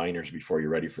games in the minors before you're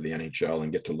ready for the NHL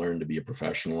and get to learn to be a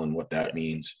professional and what that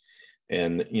means.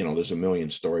 And, there's a million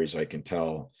stories I can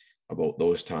tell about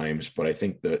those times, but I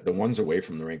think the ones away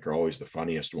from the rink are always the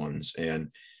funniest ones. And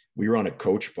we were on a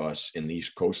coach bus in the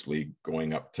East Coast League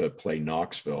going up to play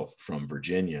Knoxville from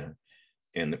Virginia.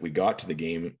 And we got to the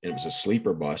game, and it was a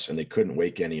sleeper bus, and they couldn't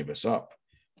wake any of us up.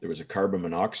 There was a carbon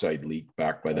monoxide leak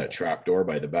back by that trap door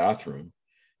by the bathroom,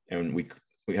 and we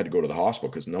had to go to the hospital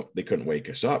because they couldn't wake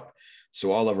us up.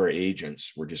 So all of our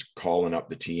agents were just calling up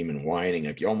the team and whining,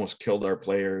 like, you almost killed our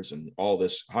players and all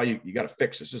this. How you got to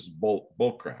fix this? This is bull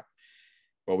crap.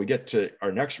 Well, we get to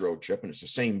our next road trip, and it's the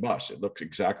same bus. It looks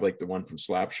exactly like the one from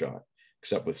Slapshot,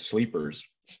 except with sleepers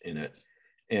in it.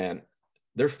 And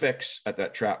their fix at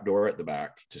that trap door at the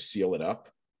back to seal it up,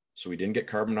 so we didn't get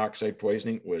carbon monoxide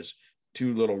poisoning, was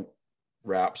 2 little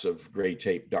wraps of gray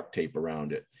tape, duct tape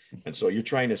around it. And so you're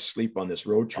trying to sleep on this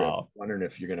road trip, wondering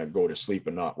if you're going to go to sleep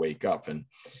and not wake up, and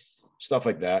stuff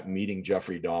like that. Meeting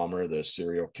Jeffrey Dahmer, the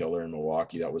serial killer in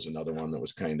Milwaukee, that was another one that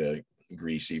was kind of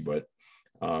greasy. But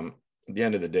at the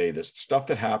end of the day, the stuff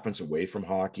that happens away from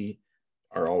hockey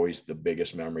are always the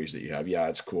biggest memories that you have. Yeah,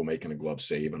 it's cool making a glove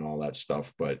save and all that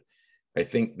stuff, but I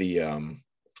think the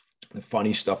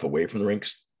funny stuff away from the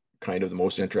rinks kind of the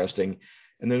most interesting.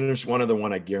 And then there's one other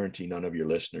one I guarantee none of your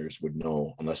listeners would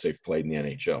know unless they've played in the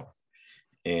NHL.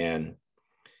 And,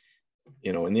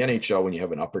 in the NHL, when you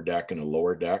have an upper deck and a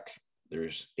lower deck,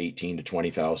 there's 18 to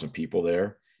 20,000 people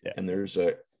there. Yeah. And there's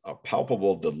a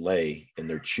palpable delay in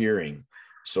their cheering.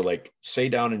 So like, say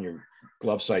down in your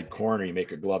glove side corner, you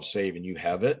make a glove save and you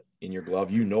have it in your glove,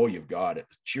 you've got it.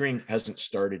 Cheering hasn't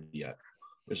started yet.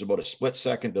 There's about a split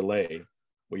second delay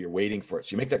where you're waiting for it.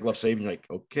 So you make that glove save and you're like,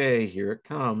 okay, here it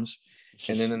comes.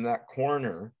 And then in that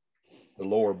corner, the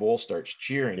lower bowl starts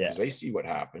cheering because they see what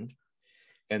happened.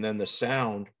 And then the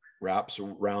sound wraps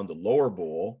around the lower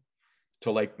bowl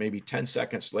till like maybe 10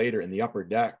 seconds later in the upper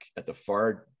deck at the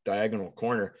far diagonal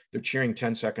corner, they're cheering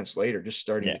 10 seconds later, just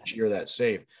starting to cheer that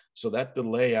save. So that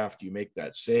delay after you make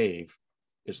that save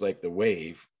is like the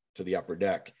wave to the upper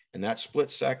deck. And that split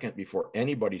second before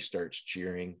anybody starts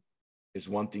cheering is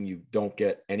one thing you don't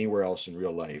get anywhere else in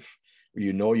real life, where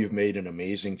you've made an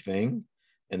amazing thing.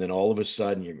 And then all of a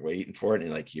sudden you're waiting for it and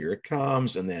you're like, here it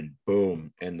comes. And then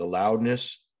boom. And the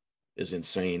loudness is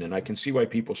insane. And I can see why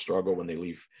people struggle when they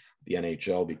leave the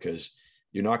NHL, because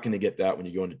you're not going to get that when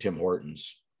you go into Tim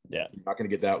Hortons. Yeah. You're not going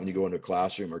to get that when you go into a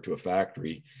classroom or to a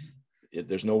factory.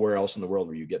 There's nowhere else in the world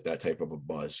where you get that type of a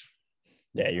buzz.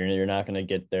 Yeah, you're not going to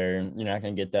get there. You're not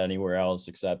going to get that anywhere else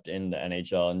except in the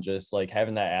NHL. And just like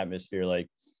having that atmosphere, like,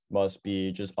 must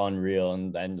be just unreal.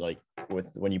 And then like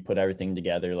when you put everything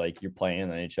together, like you're playing in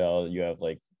the NHL, you have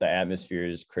like the atmosphere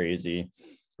is crazy.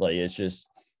 Like it's just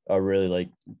a really like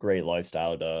great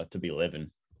lifestyle to be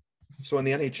living. So in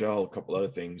the NHL, a couple other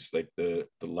things, like the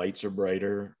lights are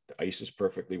brighter, the ice is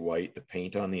perfectly white, the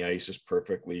paint on the ice is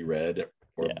perfectly red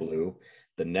or blue.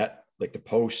 The net, like the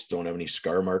posts, don't have any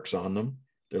scar marks on them.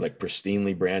 They're like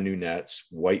pristinely brand new nets,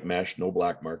 white mesh, no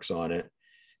black marks on it.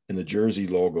 And the jersey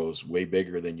logo is way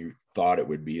bigger than you thought it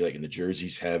would be. Like, and the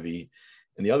jersey's heavy.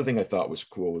 And the other thing I thought was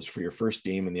cool was for your first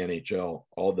game in the NHL,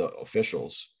 all the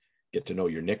officials get to know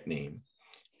your nickname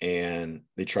and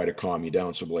they try to calm you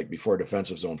down. So like before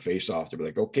defensive zone face-off, they'll be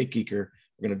like, okay, Keeker,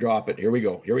 we're going to drop it. Here we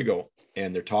go.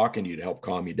 And they're talking to you to help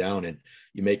calm you down. And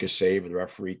you make a save, the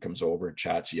referee comes over and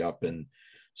chats you up and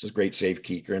says, great save,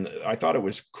 Keeker. And I thought it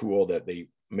was cool that they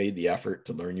made the effort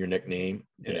to learn your nickname,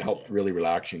 and it helped really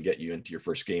relax you and get you into your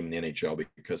first game in the NHL,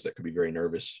 because that could be very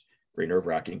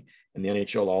nerve-wracking. And the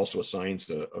NHL also assigns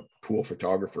a pool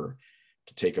photographer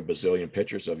to take a bazillion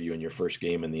pictures of you in your first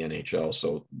game in the NHL.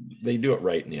 So they do it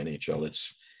right in the NHL.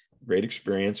 It's a great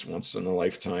experience, once in a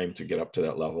lifetime to get up to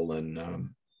that level. And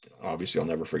obviously I'll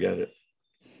never forget it.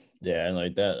 Yeah, and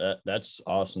like that's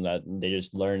awesome that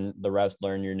the refs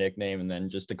learn your nickname, and then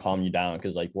just to calm you down,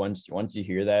 because like once you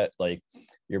hear that, like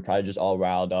you're probably just all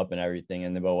riled up and everything,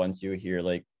 and then but once you hear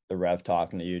like the ref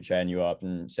talking to you, chatting you up,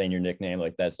 and saying your nickname,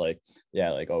 like that's like, yeah,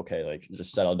 like okay, like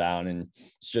just settle down, and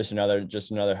it's just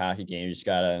another hockey game. You just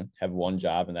gotta have one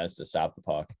job, and that's to stop the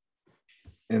puck.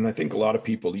 And I think a lot of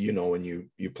people, when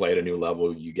you play at a new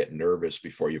level, you get nervous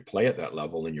before you play at that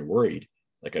level, and you're worried,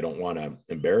 like, I don't want to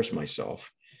embarrass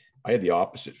myself. I had the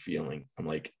opposite feeling. I'm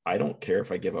like, I don't care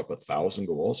if I give up 1,000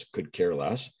 goals, could care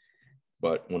less.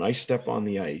 But when I step on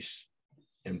the ice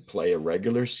and play a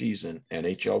regular season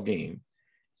NHL game,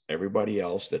 everybody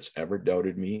else that's ever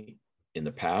doubted me in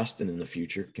the past and in the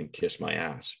future can kiss my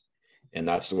ass. And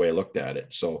that's the way I looked at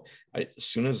it. So as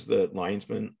soon as the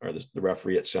linesman or the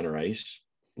referee at center ice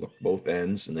looked both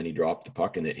ends, and then he dropped the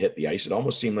puck and it hit the ice, it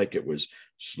almost seemed like it was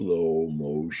slow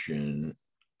motion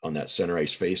on that center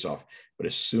ice faceoff. But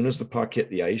as soon as the puck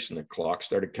hit the ice and the clock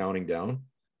started counting down,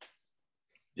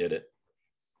 did it.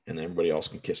 And everybody else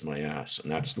can kiss my ass.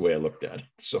 And that's the way I looked at it.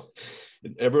 So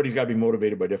everybody's got to be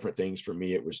motivated by different things. For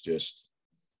me, it was just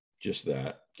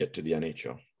that, get to the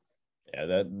NHL.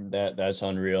 Yeah, that's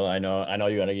unreal. I know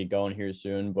you gotta get going here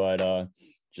soon, but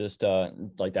just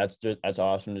like that's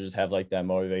awesome to just have like that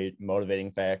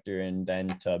motivating factor, and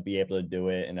then to be able to do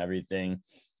it and everything,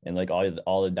 and like all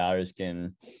the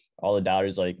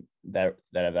doubters like that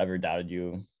have ever doubted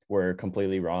you were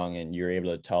completely wrong, and you're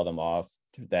able to tell them off,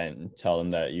 then tell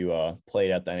them that you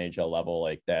played at the NHL level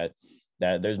like that.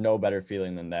 That there's no better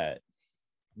feeling than that.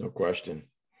 No question.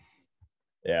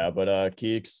 Yeah, but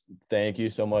Keeks, thank you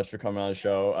so much for coming on the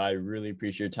show. I really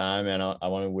appreciate your time, and I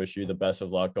want to wish you the best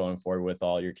of luck going forward with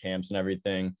all your camps and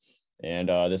everything. And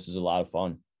this is a lot of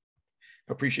fun.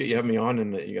 I appreciate you having me on,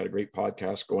 and you got a great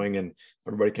podcast going, and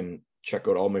everybody can check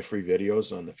out all my free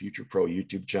videos on the Future Pro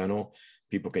YouTube channel.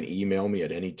 People can email me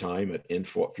at any time at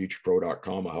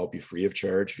info@futurepro.com. I'll help you free of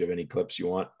charge if you have any clips you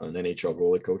want an NHL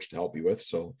goalie coach to help you with.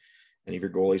 So any of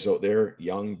your goalies out there,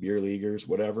 young beer leaguers,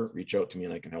 whatever, reach out to me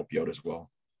and I can help you out as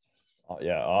well.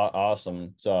 Yeah,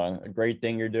 awesome. It's a great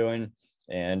thing you're doing,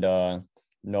 and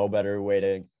no better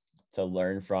way to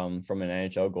learn from an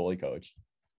NHL goalie coach.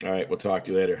 All right, we'll talk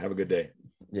to you later. Have a good day.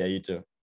 Yeah, you too.